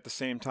people, but at the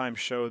same time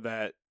show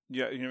that,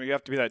 you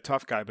have to be that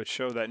tough guy, but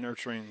show that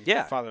nurturing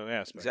fatherly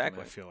aspect.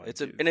 Exactly. I feel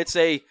like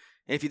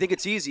and if you think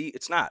it's easy,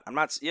 it's not. I'm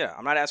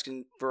not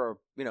asking for,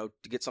 to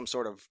get some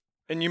sort of.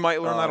 And you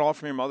might learn that all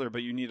from your mother,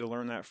 but you need to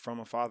learn that from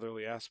a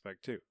fatherly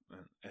aspect too.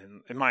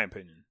 And in my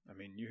opinion, I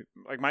mean,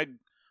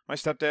 my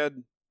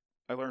stepdad,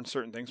 I learned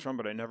certain things from,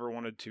 but I never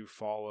wanted to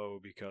follow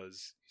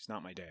because he's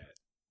not my dad.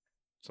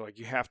 So like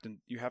you have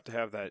to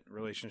have that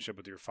relationship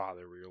with your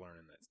father where you're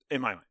learning that.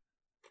 In my mind,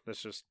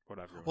 that's just what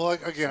I've learned. Well,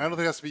 like, again, I don't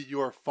think it has to be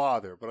your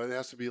father, but it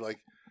has to be like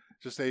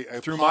just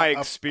through my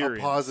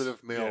experience, a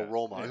positive male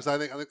role model. Because I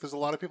think there's a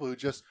lot of people who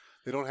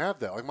they don't have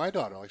that. Like my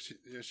daughter, like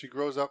she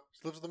grows up,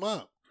 she lives with the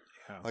mom.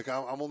 Yeah. Like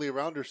I'm only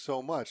around her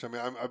so much. I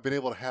mean, I've been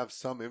able to have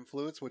some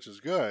influence, which is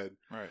good,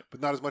 right? But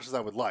not as much as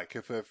I would like.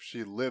 If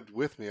she lived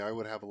with me, I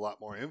would have a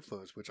lot more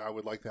influence, which I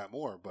would like that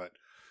more. But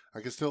I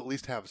can still at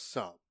least have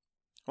some.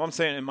 Well, I'm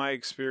saying in my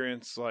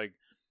experience, like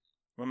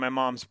when my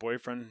mom's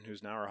boyfriend,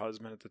 who's now her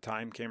husband at the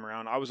time, came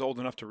around, I was old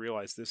enough to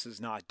realize this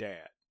is not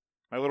dad.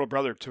 My little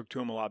brother took to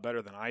him a lot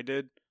better than I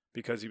did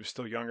because he was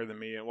still younger than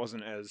me. It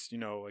wasn't as,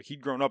 like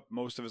he'd grown up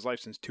most of his life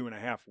since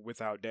 2.5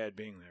 without dad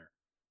being there.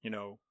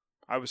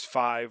 I was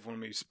 5 when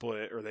they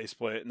split,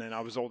 and then I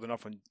was old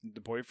enough when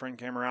the boyfriend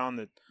came around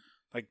that,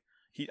 like,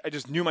 I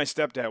just knew my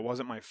stepdad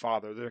wasn't my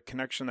father. The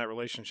connection, that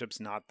relationship's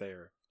not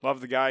there.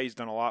 Love the guy. He's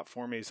done a lot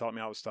for me. He's helped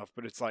me out with stuff,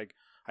 but it's like,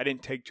 I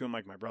didn't take to him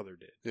like my brother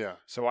did. Yeah.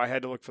 So I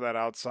had to look for that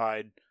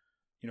outside,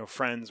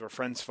 friends or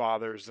friends'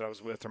 fathers that I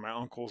was with or my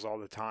uncles all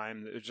the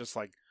time. It's just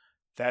like,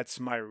 that's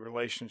my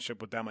relationship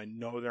with them. I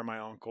know they're my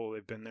uncle.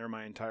 They've been there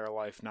my entire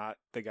life, not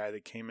the guy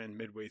that came in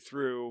midway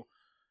through.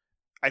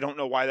 I don't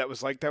know why that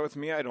was like that with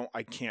me.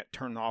 I can't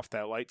turn off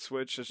that light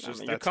switch. It's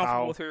just you're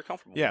comfortable with who you're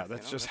comfortable with. Yeah,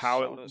 that's just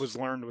how it was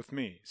learned with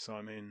me. So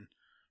I mean,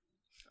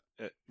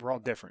 we're all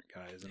different,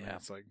 guys. And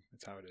that's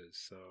how it is.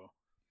 So,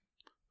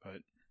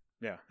 but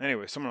yeah.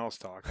 Anyway, someone else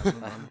talk.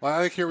 Well,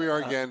 I think here we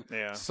are again,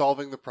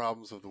 solving the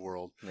problems of the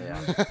world.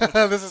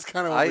 Yeah, this is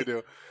kind of what we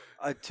do.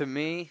 To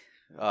me,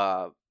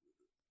 I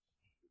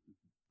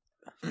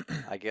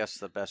guess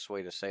the best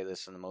way to say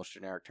this in the most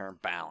generic term,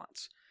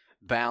 balance.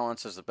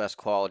 Balance is the best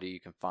quality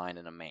you can find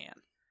in a man.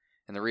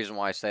 And the reason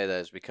why I say that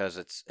is because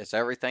it's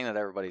everything that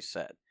everybody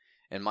said.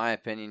 In my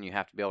opinion, you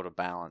have to be able to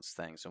balance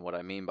things. And what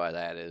I mean by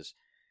that is,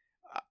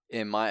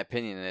 in my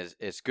opinion,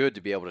 it's good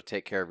to be able to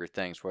take care of your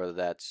things, whether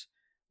that's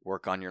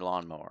work on your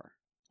lawnmower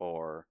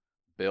or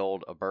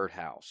build a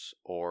birdhouse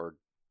or,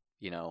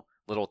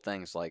 little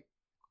things like,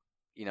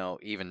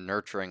 even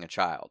nurturing a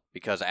child.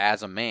 Because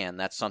as a man,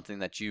 that's something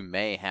that you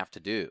may have to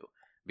do.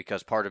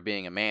 Because part of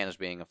being a man is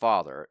being a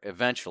father.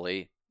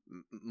 Eventually,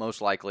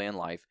 most likely in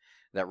life,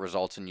 that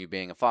results in you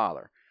being a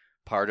father.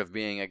 Part of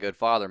being a good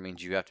father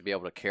means you have to be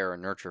able to care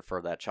and nurture for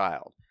that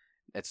child.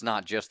 It's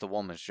not just the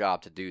woman's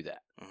job to do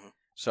that. Mm-hmm.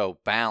 So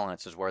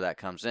balance is where that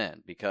comes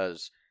in,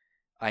 because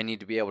I need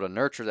to be able to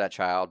nurture that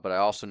child, but I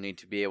also need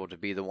to be able to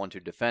be the one to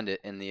defend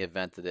it in the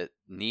event that it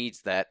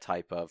needs that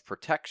type of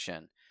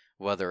protection,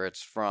 whether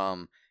it's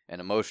from an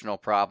emotional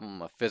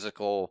problem, a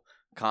physical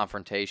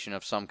confrontation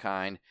of some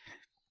kind.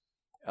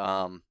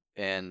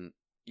 And,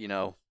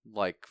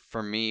 like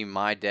for me,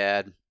 my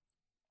dad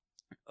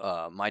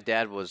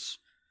was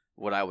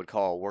what I would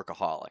call a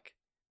workaholic.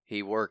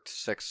 He worked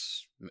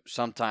 6,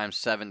 sometimes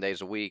 7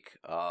 days a week,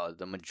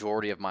 the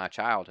majority of my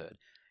childhood.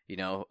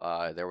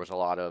 There was a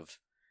lot of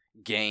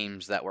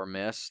games that were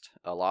missed,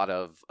 a lot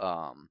of,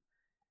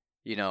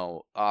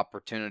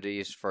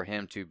 opportunities for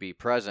him to be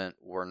present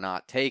were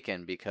not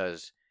taken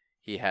because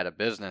he had a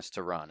business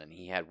to run and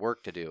he had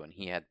work to do and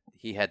he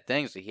had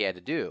things that he had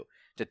to do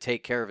to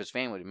take care of his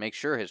family, to make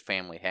sure his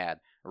family had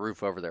a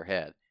roof over their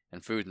head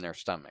and food in their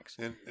stomachs.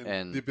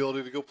 And the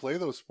ability to go play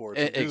those sports.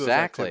 And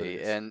exactly. Do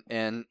those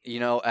and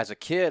as a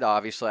kid,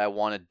 obviously I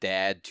wanted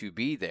dad to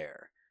be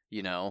there.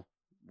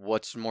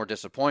 What's more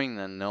disappointing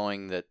than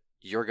knowing that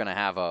you're going to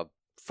have a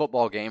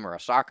football game or a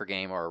soccer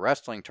game or a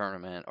wrestling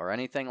tournament or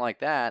anything like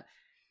that,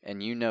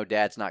 and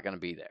dad's not going to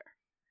be there.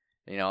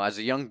 As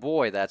a young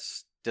boy,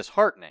 that's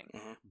disheartening.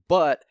 Mm-hmm.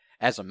 But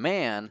as a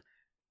man,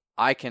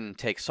 I can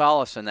take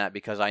solace in that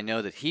because I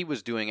know that he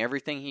was doing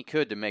everything he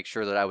could to make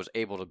sure that I was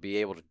able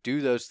to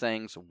do those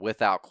things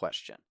without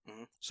question.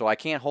 Mm-hmm. So I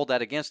can't hold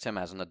that against him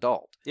as an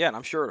adult. Yeah, and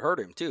I'm sure it hurt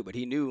him too, but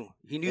he knew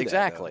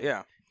exactly.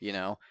 That,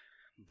 yeah.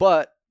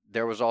 But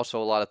there was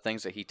also a lot of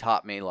things that he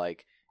taught me,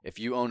 like if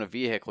you own a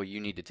vehicle, you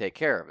need to take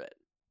care of it.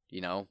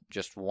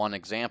 just one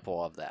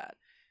example of that.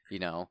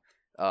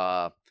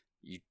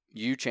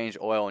 You change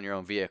oil in your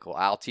own vehicle.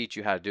 I'll teach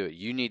you how to do it.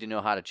 You need to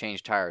know how to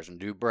change tires and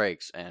do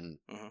brakes and,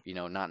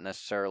 not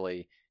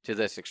necessarily to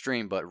this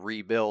extreme, but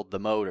rebuild the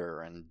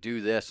motor and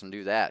do this and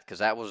do that. Because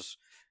that was,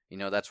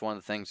 that's one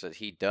of the things that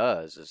he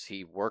does is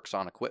he works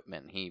on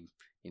equipment. He,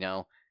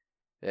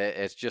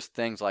 it's just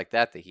things like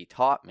that he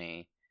taught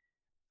me.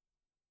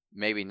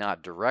 Maybe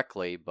not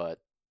directly, but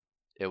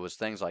it was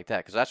things like that.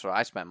 Because that's what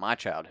I spent my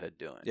childhood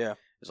doing. Yeah.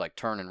 It's like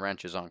turning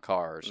wrenches on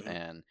cars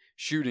and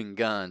shooting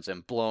guns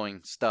and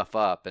blowing stuff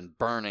up and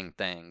burning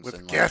things with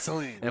and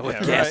gasoline. And with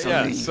Right,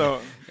 gasoline.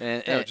 So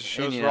and it just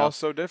shows we're all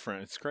so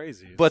different. It's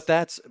crazy. But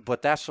that's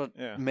what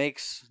Yeah.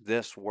 makes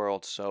this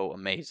world so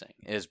amazing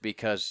is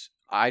because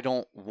I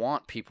don't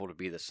want people to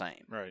be the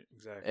same. Right,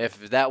 exactly.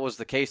 If that was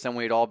the case, then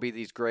we'd all be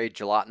these gray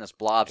gelatinous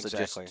blobs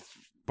Exactly. that just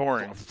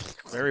boring,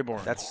 very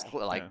boring. That's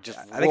just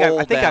I think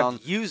roll down.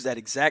 I've used that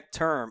exact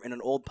term in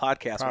an old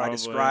podcast when I Probably,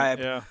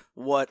 described yeah.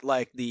 what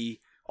like the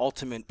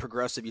ultimate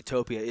progressive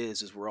utopia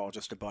is we're all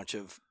just a bunch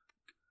of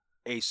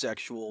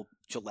asexual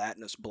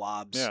gelatinous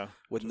blobs Yeah,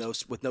 with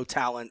no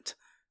talent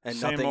and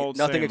Same nothing old,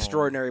 nothing same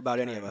extraordinary about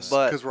any of us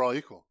But- Because we're all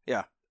equal.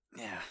 Yeah.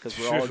 because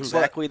we're all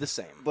exactly the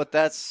same. But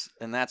that's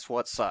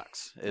what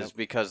sucks is Yep.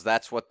 because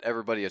that's what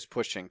everybody is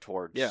pushing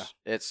towards. Yeah.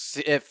 It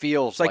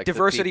feels It's like the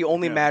diversity people-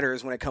 only yeah.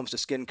 matters when it comes to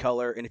skin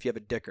color and if you have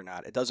a dick or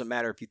not. It doesn't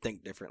matter if you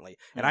think differently.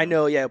 And I Mhm.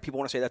 know, people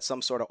want to say that's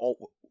some sort of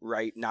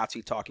alt-right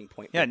Nazi talking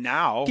point. Yeah, but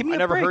now Give me I a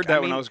never break. heard that I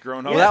when mean, I was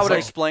growing Well, up. that would so-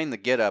 explain the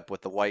get up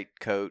with the white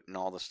coat and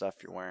all the stuff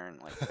you're wearing.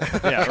 Like,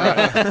 Yeah,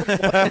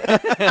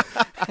 right.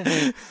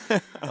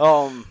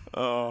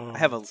 I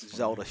have a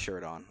Zelda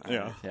shirt on.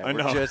 Yeah, yeah, I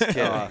we're know. just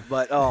kidding.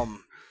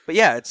 But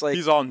yeah, it's like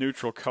He's all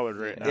neutral colored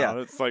right now.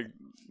 Yeah. It's like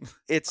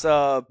it's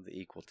the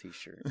equal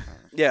T-shirt.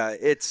 yeah,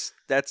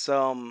 that's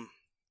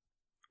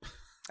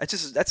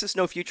just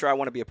no future I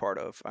want to be a part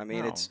of. I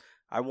mean, No.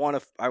 I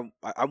want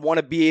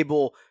to be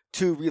able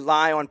to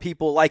rely on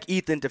people like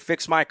Ethan to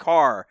fix my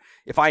car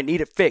if I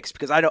need it fixed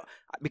because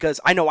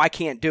I know I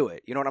can't do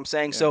it. You know what I'm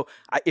saying? Yeah. So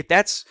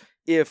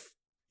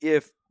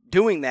if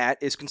doing that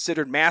is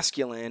considered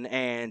masculine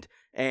and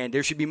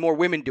there should be more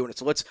women doing it.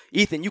 So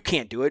Ethan, you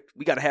can't do it.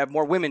 We got to have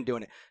more women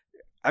doing it.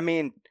 I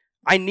mean,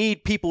 I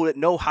need people that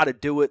know how to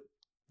do it,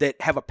 that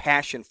have a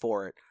passion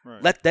for it.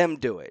 right. Let them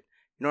do it.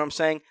 You know what I'm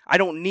saying? I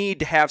don't need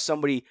to have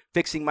somebody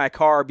fixing my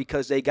car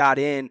because they got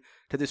in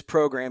to this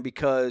program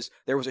because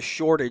there was a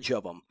shortage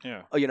of them,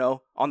 yeah.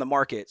 on the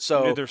market. You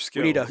So need their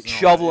we need to skills and all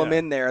shovel that, them yeah.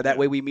 in there. That Yeah.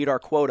 way we meet our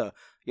quota.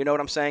 You know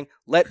what I'm saying?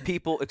 Let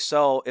people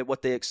excel at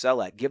what they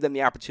excel at. Give them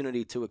the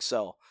opportunity to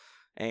excel,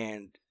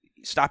 and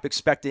stop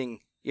expecting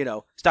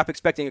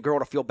a girl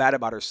to feel bad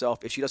about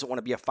herself if she doesn't want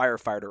to be a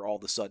firefighter all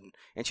of a sudden,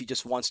 and she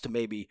just wants to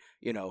maybe,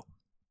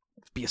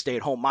 be a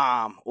stay-at-home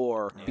mom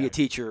or be a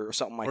teacher or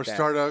something like Or that.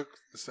 start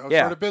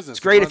a business. It's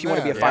great run if you want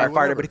to be a that, firefighter,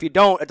 whatever. but if you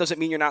don't, it doesn't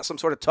mean you're not some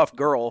sort of tough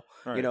girl,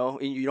 Right.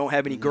 and you don't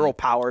have any girl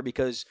power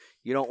because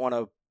you don't want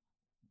to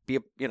be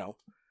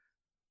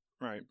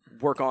Right.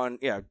 work on,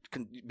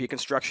 be a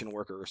construction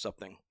worker or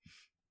something.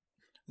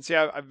 And see,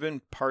 I've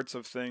been parts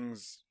of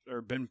things,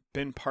 or been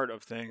part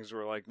of things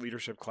where like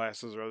leadership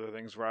classes or other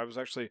things where I was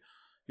actually,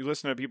 you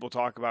listen to people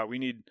talk about we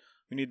need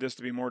this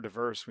to be more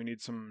diverse. We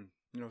need some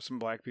some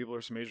black people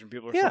or some Asian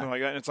people or Yeah. something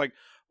like that. And it's like,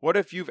 what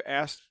if you've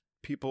asked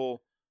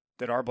people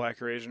that are black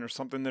or Asian or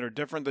something that are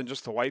different than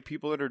just the white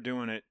people that are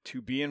doing it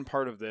to be in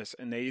part of this,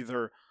 and they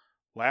either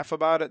laugh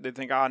about it, they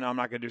think, no, I'm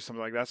not going to do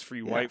something like that's for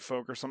you Yeah. white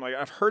folk or something like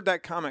that. I've heard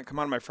that comment come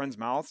out of my friends'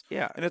 mouths.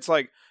 Yeah. And it's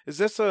like, is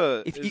this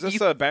a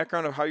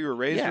background of how you were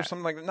raised Yeah. or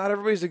something like that? Not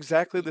everybody's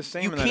exactly the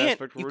same in that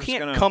aspect. You We're just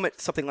can't gonna, come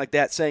at something like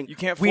that saying You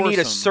can't we need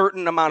a force 'em.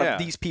 certain amount Yeah. of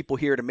these people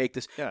here to make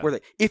this Yeah. worth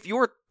it. If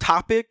your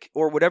topic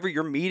or whatever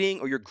your meeting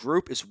or your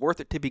group is worth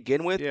it to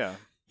begin with, Yeah.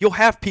 you'll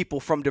have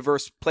people from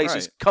diverse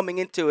places Right. coming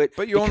into it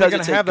But you're only because going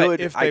it's to have a that good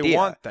if they idea.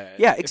 want that.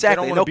 Yeah, If they exactly.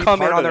 don't And wanna they'll be come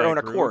in part on of their that own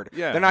group. accord.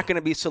 Yeah. They're not going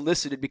to be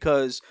solicited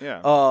because,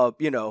 Yeah.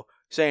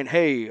 saying,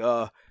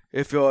 hey,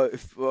 if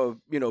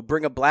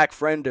bring a black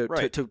friend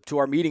Right. to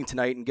our meeting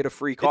tonight and get a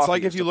free coffee. It's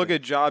like or if you look something.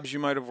 at jobs you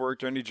might have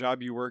worked or any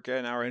job you work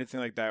at now or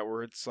anything like that,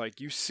 where it's like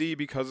you see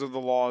because of the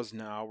laws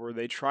now where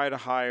they try to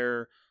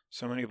hire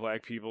so many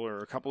black people or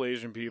a couple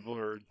Asian people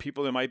or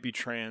people that might be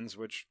trans,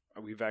 which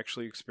we've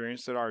actually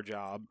experienced at our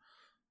job,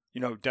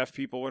 deaf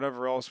people,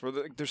 whatever else, where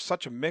there's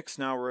such a mix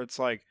now where it's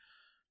like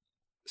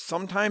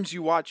sometimes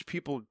you watch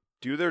people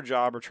do their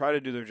job or try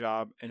to do their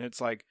job and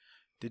it's like,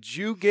 did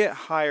you get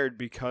hired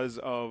because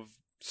of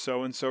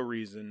so-and-so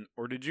reason,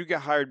 or did you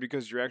get hired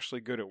because you're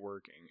actually good at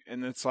working?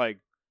 And it's like,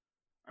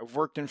 I've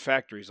worked in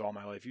factories all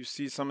my life. You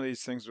see some of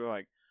these things where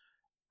like,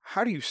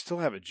 how do you still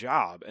have a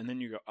job? And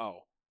then you go,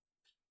 oh,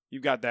 you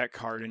got that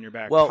card in your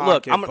back Well,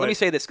 look, pocket. let me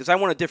say this because I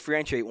want to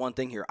differentiate one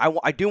thing here.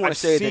 I do want I've to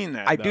say seen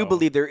that, I do though.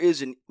 believe there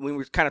is when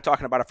we're kind of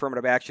talking about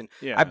affirmative action.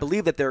 Yeah. I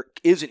believe that there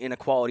is an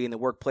inequality in the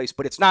workplace,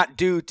 but it's not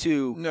due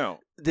to No.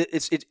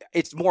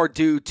 it's more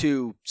due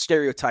to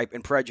stereotype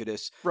and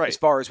prejudice. Right. As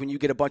far as when you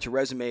get a bunch of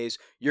resumes,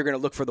 you're going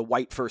to look for the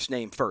white first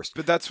name first.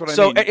 But that's what I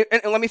So mean.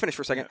 and let me finish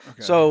for a second. Yeah,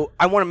 okay. So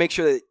I want to make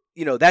sure that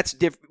that's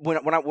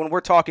different when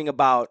we're talking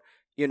about,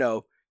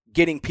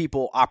 getting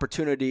people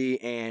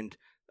opportunity and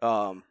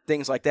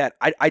things like that.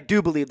 I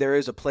do believe there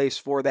is a place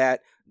for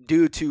that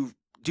due to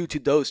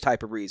those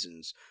type of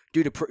reasons,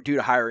 due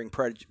to hiring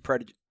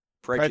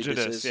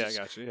prejudices Yeah, I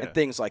got you. Yeah. and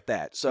things like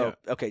that. So,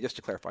 Yeah. okay, just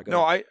to clarify. Go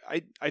No, ahead.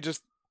 I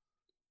just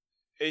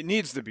it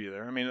needs to be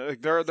there. I mean,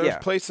 like there's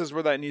places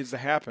where that needs to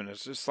happen.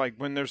 It's just like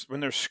when there's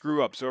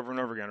screw ups over and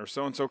over again, or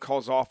so and so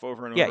calls off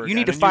over and over again. You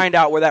need to find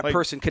out where that like,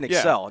 person can yeah,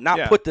 excel, not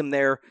yeah. put them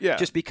there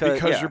just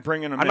because you're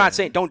bringing them. I'm not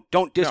saying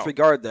don't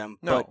disregard them,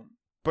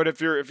 but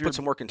if you're put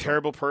some work a into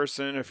terrible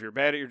person, if you're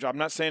bad at your job, I'm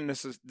not saying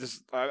this.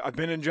 I've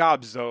been in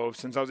jobs though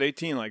since I was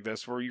 18 like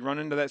this, where you run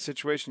into that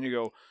situation, you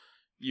go,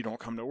 you don't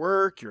come to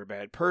work, you're a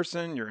bad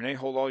person, you're an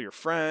a-hole to all your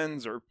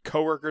friends or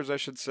coworkers, I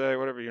should say,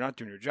 whatever. You're not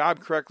doing your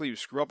job correctly, you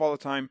screw up all the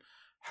time.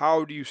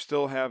 How do you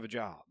still have a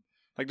job?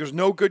 Like, there's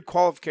no good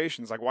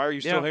qualifications. Like, why are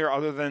you still here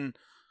other than?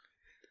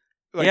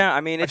 Like,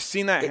 I mean, I've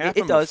seen that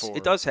happen. It does. Before.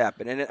 It does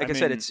happen, and like I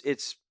said,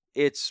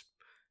 it's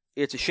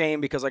a shame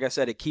because, like I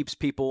said, it keeps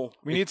people.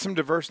 We need some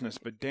diverseness,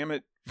 but damn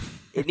it,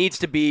 it needs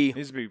to be. It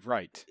needs to be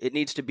right. It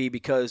needs to be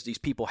because these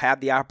people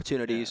have the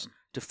opportunities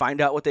to find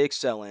out what they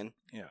excel in.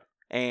 Yeah,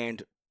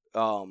 and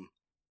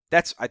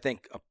that's I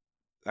think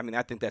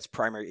that's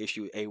primary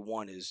issue.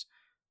 A1 is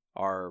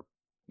our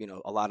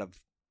a lot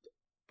of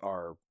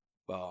our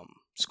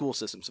school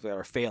systems that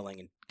are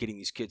failing and getting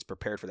these kids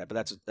prepared for that. But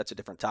that's a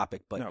different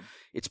topic. But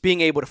it's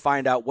being able to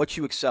find out what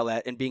you excel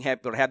at and being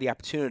able to have the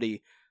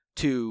opportunity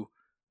to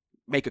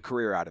make a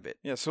career out of it.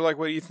 Yeah. So like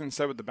what Ethan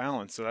said with the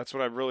balance. So that's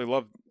what I really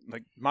love.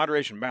 Like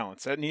moderation,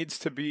 balance. That needs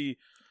to be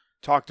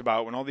talked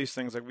about when all these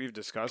things like we've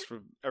discussed, where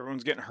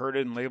everyone's getting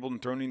herded and labeled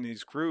and thrown in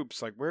these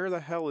groups. Like, where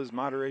the hell is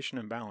moderation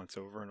and balance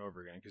over and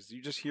over again? Because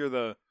you just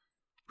hear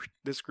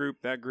this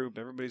group, that group,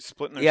 everybody's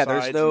splitting their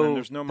sides. And then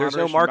there's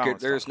no market.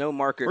 There's no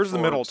market. Where's the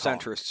middle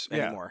centrists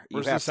anymore?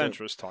 Where's the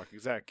centrist talk?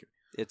 Exactly.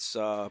 It's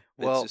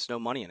it's just no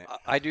money in it.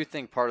 I do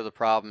think part of the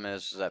problem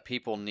is that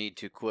people need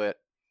to quit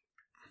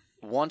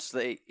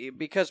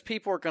because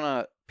people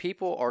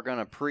are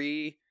gonna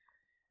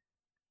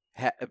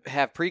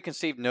have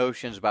preconceived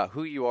notions about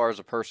who you are as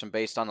a person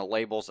based on the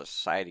labels that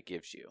society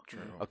gives you. True.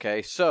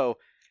 Okay, so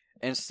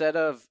instead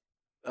of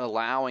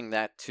allowing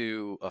that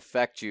to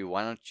affect you,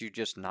 why don't you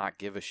just not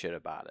give a shit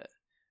about it?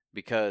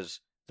 Because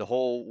the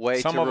whole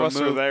way some to of remove,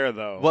 us are there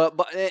though.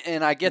 But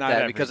and I get Not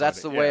that because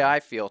that's the everybody, way I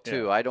feel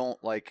too. Yeah. I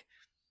don't like,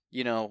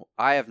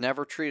 I have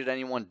never treated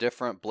anyone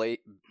different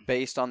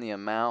based on the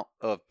amount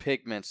of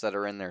pigments that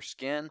are in their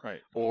skin,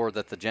 Right. or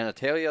that the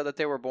genitalia that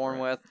they were born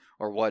Right. with,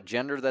 or what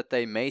gender that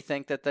they may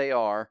think that they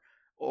are,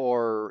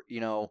 or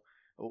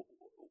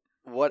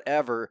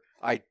whatever.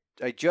 I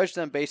judge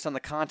them based on the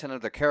content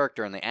of their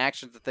character and the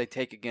actions that they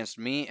take against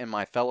me and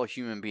my fellow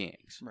human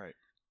beings. Right.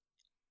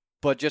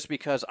 But just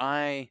because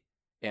I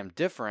am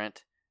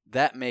different,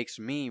 that makes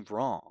me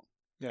wrong.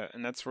 Yeah,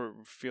 and that's where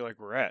we feel like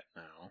we're at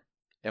now.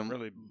 And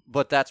Really.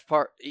 but that's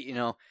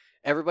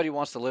everybody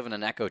wants to live in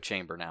an echo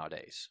chamber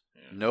nowadays.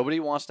 Yeah. Nobody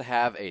wants to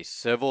have a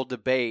civil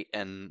debate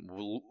and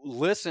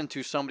listen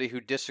to somebody who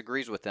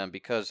disagrees with them,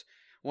 because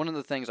one of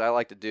the things I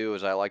like to do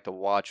is I like to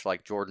watch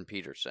like Jordan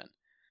Peterson.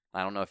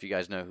 I don't know if you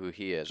guys know who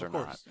he is or Of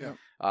course, not.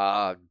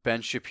 yeah.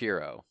 Ben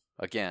Shapiro.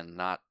 Again,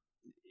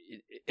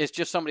 it's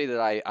just somebody that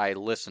I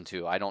listen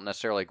to. I don't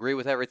necessarily agree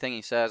with everything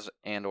he says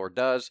and or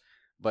does,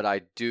 but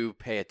I do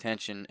pay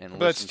attention and listen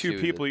to. That's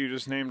two people you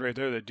just named right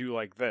there that do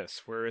like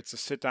this, where it's a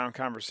sit-down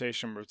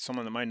conversation with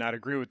someone that might not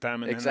agree with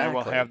them, and then they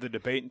will have the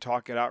debate and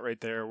talk it out right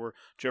there, where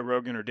Joe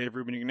Rogan or Dave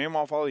Rubin, you can name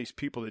off all these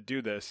people that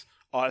do this,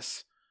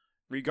 us,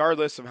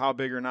 regardless of how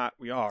big or not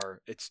we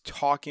are, it's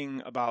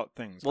talking about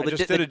things. Well, I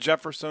just did a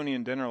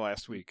Jeffersonian dinner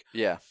last week.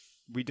 Yeah.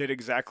 We did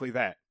exactly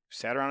that. We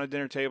sat around a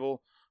dinner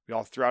table. We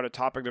all threw out a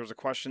topic. There was a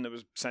question that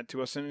was sent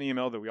to us in an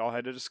email that we all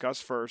had to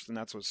discuss first, and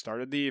that's what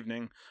started the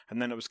evening.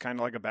 And then it was kind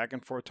of like a back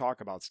and forth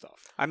talk about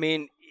stuff. I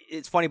mean,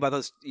 it's funny about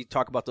those. You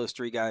talk about those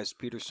three guys: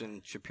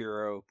 Peterson,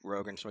 Shapiro,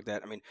 Rogan, stuff like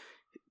that. I mean,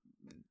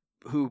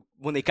 who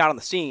when they got on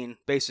the scene,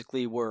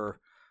 basically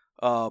were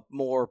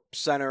more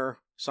center,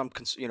 some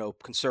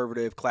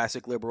conservative,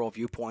 classic liberal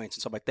viewpoints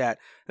and stuff like that.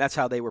 That's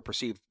how they were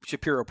perceived.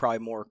 Shapiro probably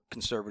more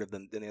conservative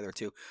than the other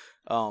two.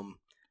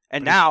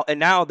 Now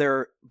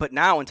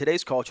in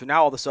today's culture,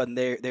 now all of a sudden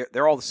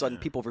they're all of a sudden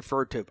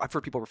I've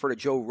heard people refer to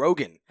Joe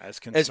Rogan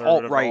as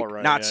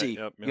alt-right, Nazi,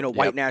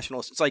 white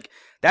nationalists. It's like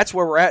that's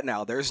where we're at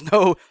now. There's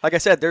no, like I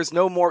said, there's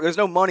no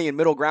money in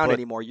middle ground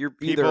anymore. You're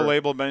people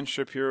label Ben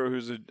Shapiro,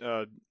 who's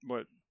a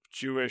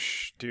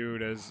Jewish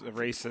dude, as a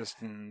racist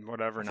and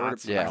whatever.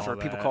 Nazi. I've heard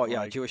people call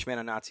it Jewish man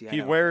a Nazi.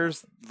 He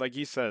wears, like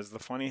he says, the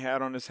funny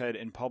hat on his head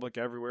in public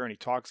everywhere, and he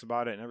talks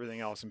about it and everything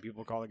else, and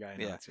people call the guy a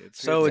Nazi.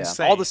 It's all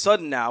of a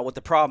sudden now. What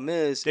the problem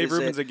is, Dave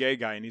Rubin's a gay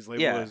guy, and he's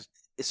labeled as.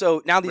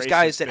 So now these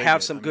guys that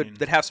have some bigot.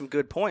 that have some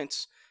good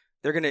points,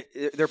 their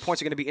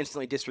points are gonna be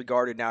instantly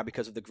disregarded now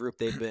because of the group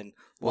they've been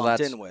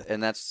lumped in with.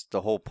 And that's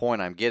the whole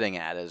point I'm getting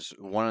at is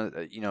one of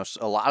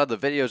a lot of the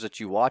videos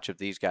that you watch of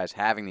these guys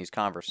having these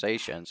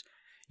conversations.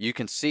 You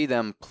can see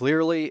them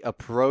clearly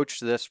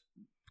approach this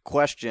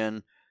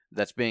question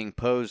that's being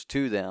posed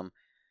to them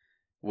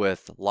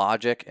with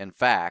logic and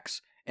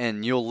facts,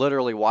 and you'll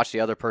literally watch the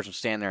other person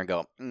stand there and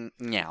go,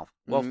 meow,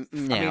 Well,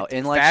 meow,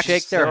 and facts,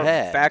 shake their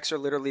head. Facts are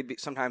literally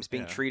sometimes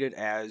being treated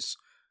as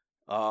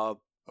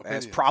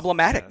Opinions.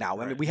 problematic Yeah,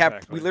 now. I mean,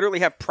 right, we literally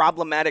have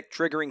problematic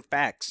triggering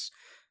facts,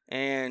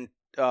 and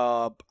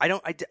I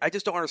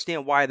just don't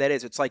understand why that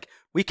is. It's like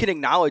we can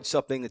acknowledge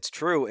something that's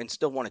true and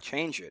still want to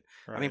change it.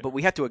 Right. I mean, but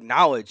we have to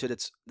acknowledge that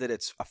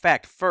it's a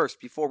fact first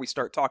before we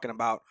start talking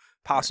about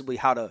possibly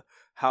how to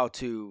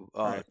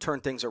turn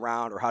things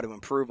around or how to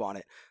improve on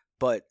it.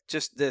 But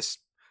just this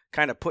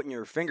kind of putting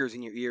your fingers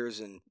in your ears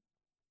and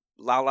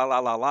la la la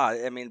la la.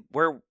 I mean,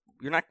 we're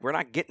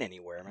not getting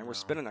anywhere. I mean, we're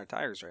spinning our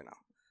tires right now.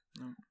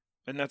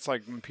 And that's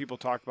like when people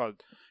talk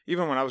about,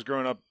 even when I was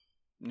growing up,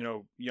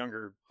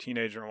 younger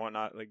teenager and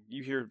whatnot, like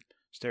you hear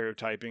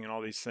stereotyping and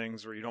all these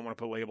things where you don't want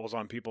to put labels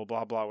on people,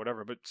 blah, blah,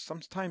 whatever. But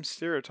sometimes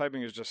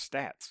stereotyping is just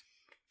stats.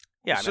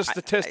 Yeah, it's just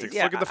statistics.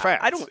 Look at the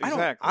facts. I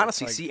don't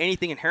honestly see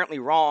anything inherently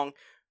wrong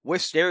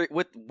with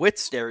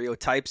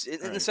stereotypes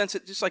in the sense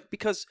that just like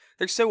because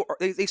they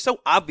so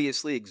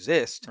obviously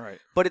exist. Right.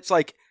 But it's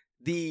like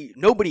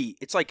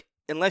it's like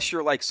unless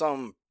you're like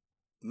some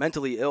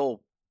mentally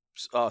ill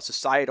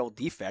societal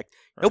defect,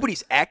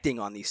 nobody's acting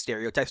on these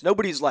stereotypes.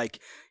 Nobody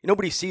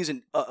sees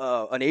an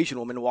Asian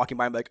woman walking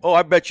by and be like, oh,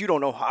 I bet you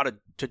don't know how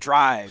to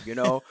drive, you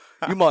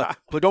must,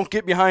 but don't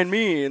get behind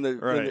me in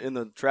the in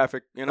the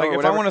traffic, like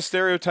if I want to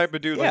stereotype a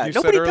dude, like you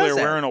said earlier,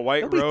 wearing a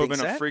white robe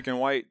and a freaking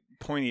white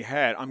pointy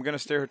hat, I'm gonna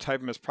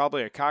stereotype him as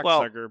probably a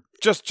cocksucker,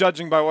 just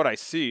judging by what I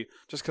see,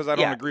 just because I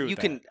don't agree with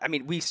that. I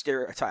mean, we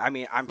stereotype. I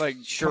mean, I'm like,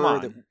 sure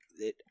that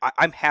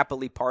I'm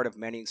happily part of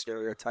many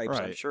stereotypes.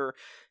 Right. I'm sure,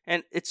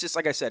 and it's just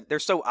like I said, they're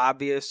so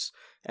obvious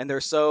and they're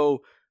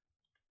so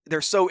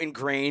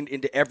ingrained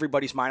into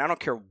everybody's mind. I don't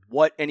care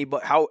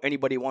how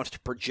anybody wants to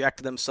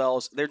project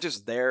themselves. They're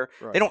just there.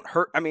 Right. They don't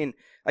hurt. I mean,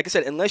 like I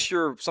said, unless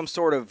you're some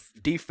sort of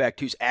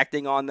defect who's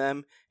acting on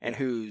them and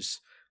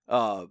who's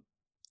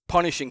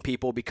punishing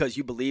people because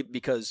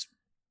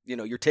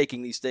you're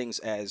taking these things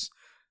as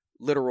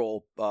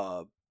literal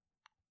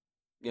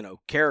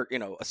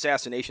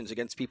assassinations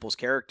against people's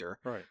character,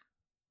 right?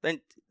 Then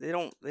they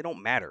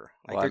don't matter.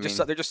 Like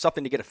they're just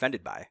something to get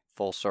offended by.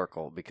 Full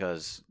circle,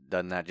 because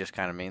doesn't that just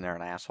kind of mean they're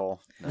an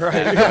asshole? Right.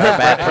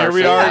 Here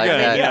we are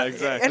again. Yeah,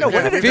 exactly.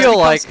 I feel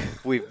like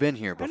we've been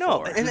here before. I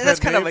know, and that's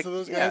kind of like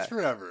those guys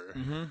forever.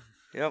 Mm-hmm.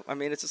 Yeah, I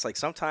mean, it's just like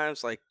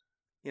sometimes, like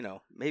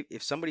maybe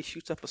if somebody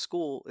shoots up a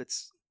school,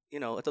 it's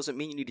it doesn't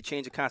mean you need to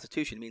change the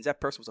Constitution. It means that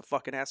person was a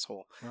fucking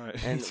asshole.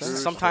 Right. And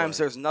sometimes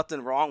there's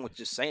nothing wrong with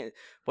just saying it.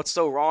 What's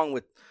so wrong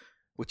with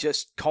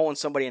just calling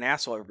somebody an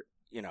asshole?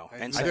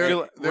 And I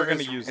feel we're going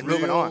to use and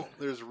moving on.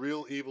 There's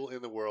real evil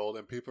in the world,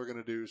 and people are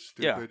going to do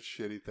stupid,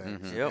 shitty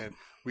things. Mm-hmm. Yep. And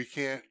we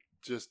can't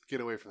just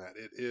get away from that.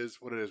 It is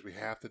what it is. We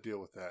have to deal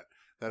with that.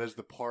 That is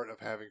the part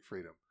of having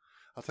freedom.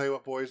 I'll tell you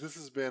what, boys, this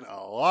has been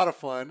a lot of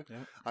fun.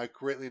 Yep. I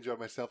greatly enjoyed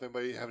myself.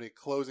 Anybody have any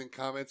closing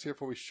comments here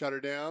before we shut her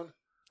down?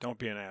 Don't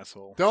be an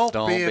asshole. Don't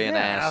be an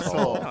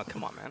asshole. Oh,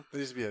 come on, man. There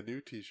needs to be a new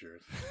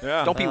T-shirt.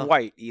 Yeah. Don't be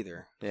white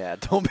either. Yeah,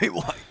 don't be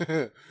white.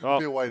 Be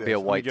a white. Be a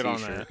white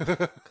T-shirt.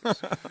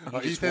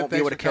 Ethan,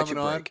 thanks for coming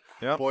on.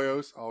 Yep.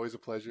 Boyos, always a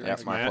pleasure.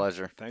 That's my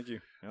pleasure. Thank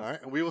you. Yep. All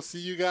right, and we will see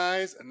you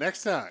guys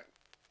next time.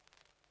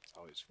 It's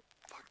always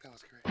fuck. That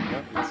was great.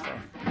 Yep, good stuff.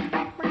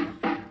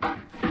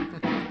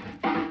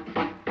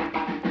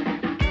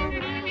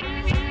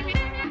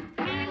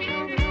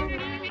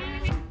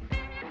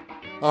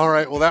 All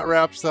right, well, that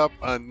wraps up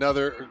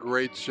another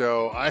great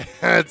show. I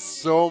had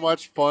so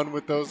much fun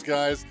with those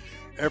guys.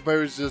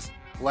 Everybody was just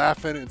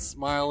laughing and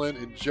smiling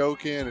and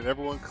joking, and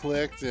everyone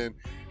clicked. And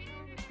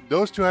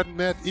those two hadn't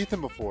met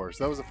Ethan before,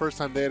 so that was the first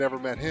time they had ever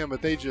met him.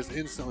 But they just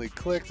instantly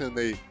clicked, and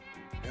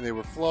they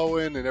were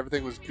flowing, and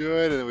everything was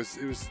good. And it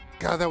was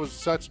God, that was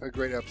such a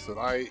great episode.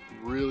 I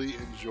really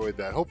enjoyed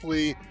that.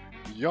 Hopefully,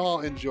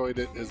 y'all enjoyed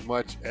it as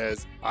much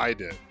as I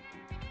did.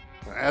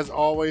 As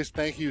always,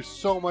 thank you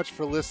so much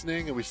for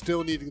listening, and we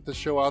still need to get the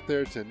show out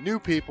there to new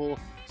people,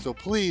 so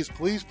please,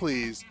 please,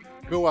 please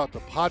go out to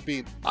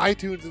Podbean,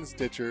 iTunes, and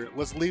Stitcher.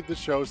 Let's leave the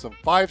show some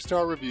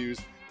 5-star reviews,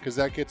 because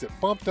that gets it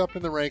bumped up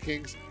in the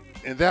rankings,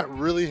 and that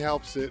really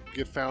helps it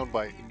get found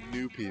by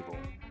new people.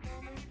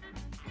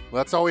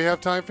 Well, that's all we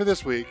have time for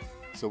this week,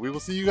 so we will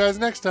see you guys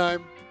next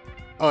time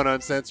on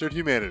Uncensored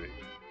Humanity.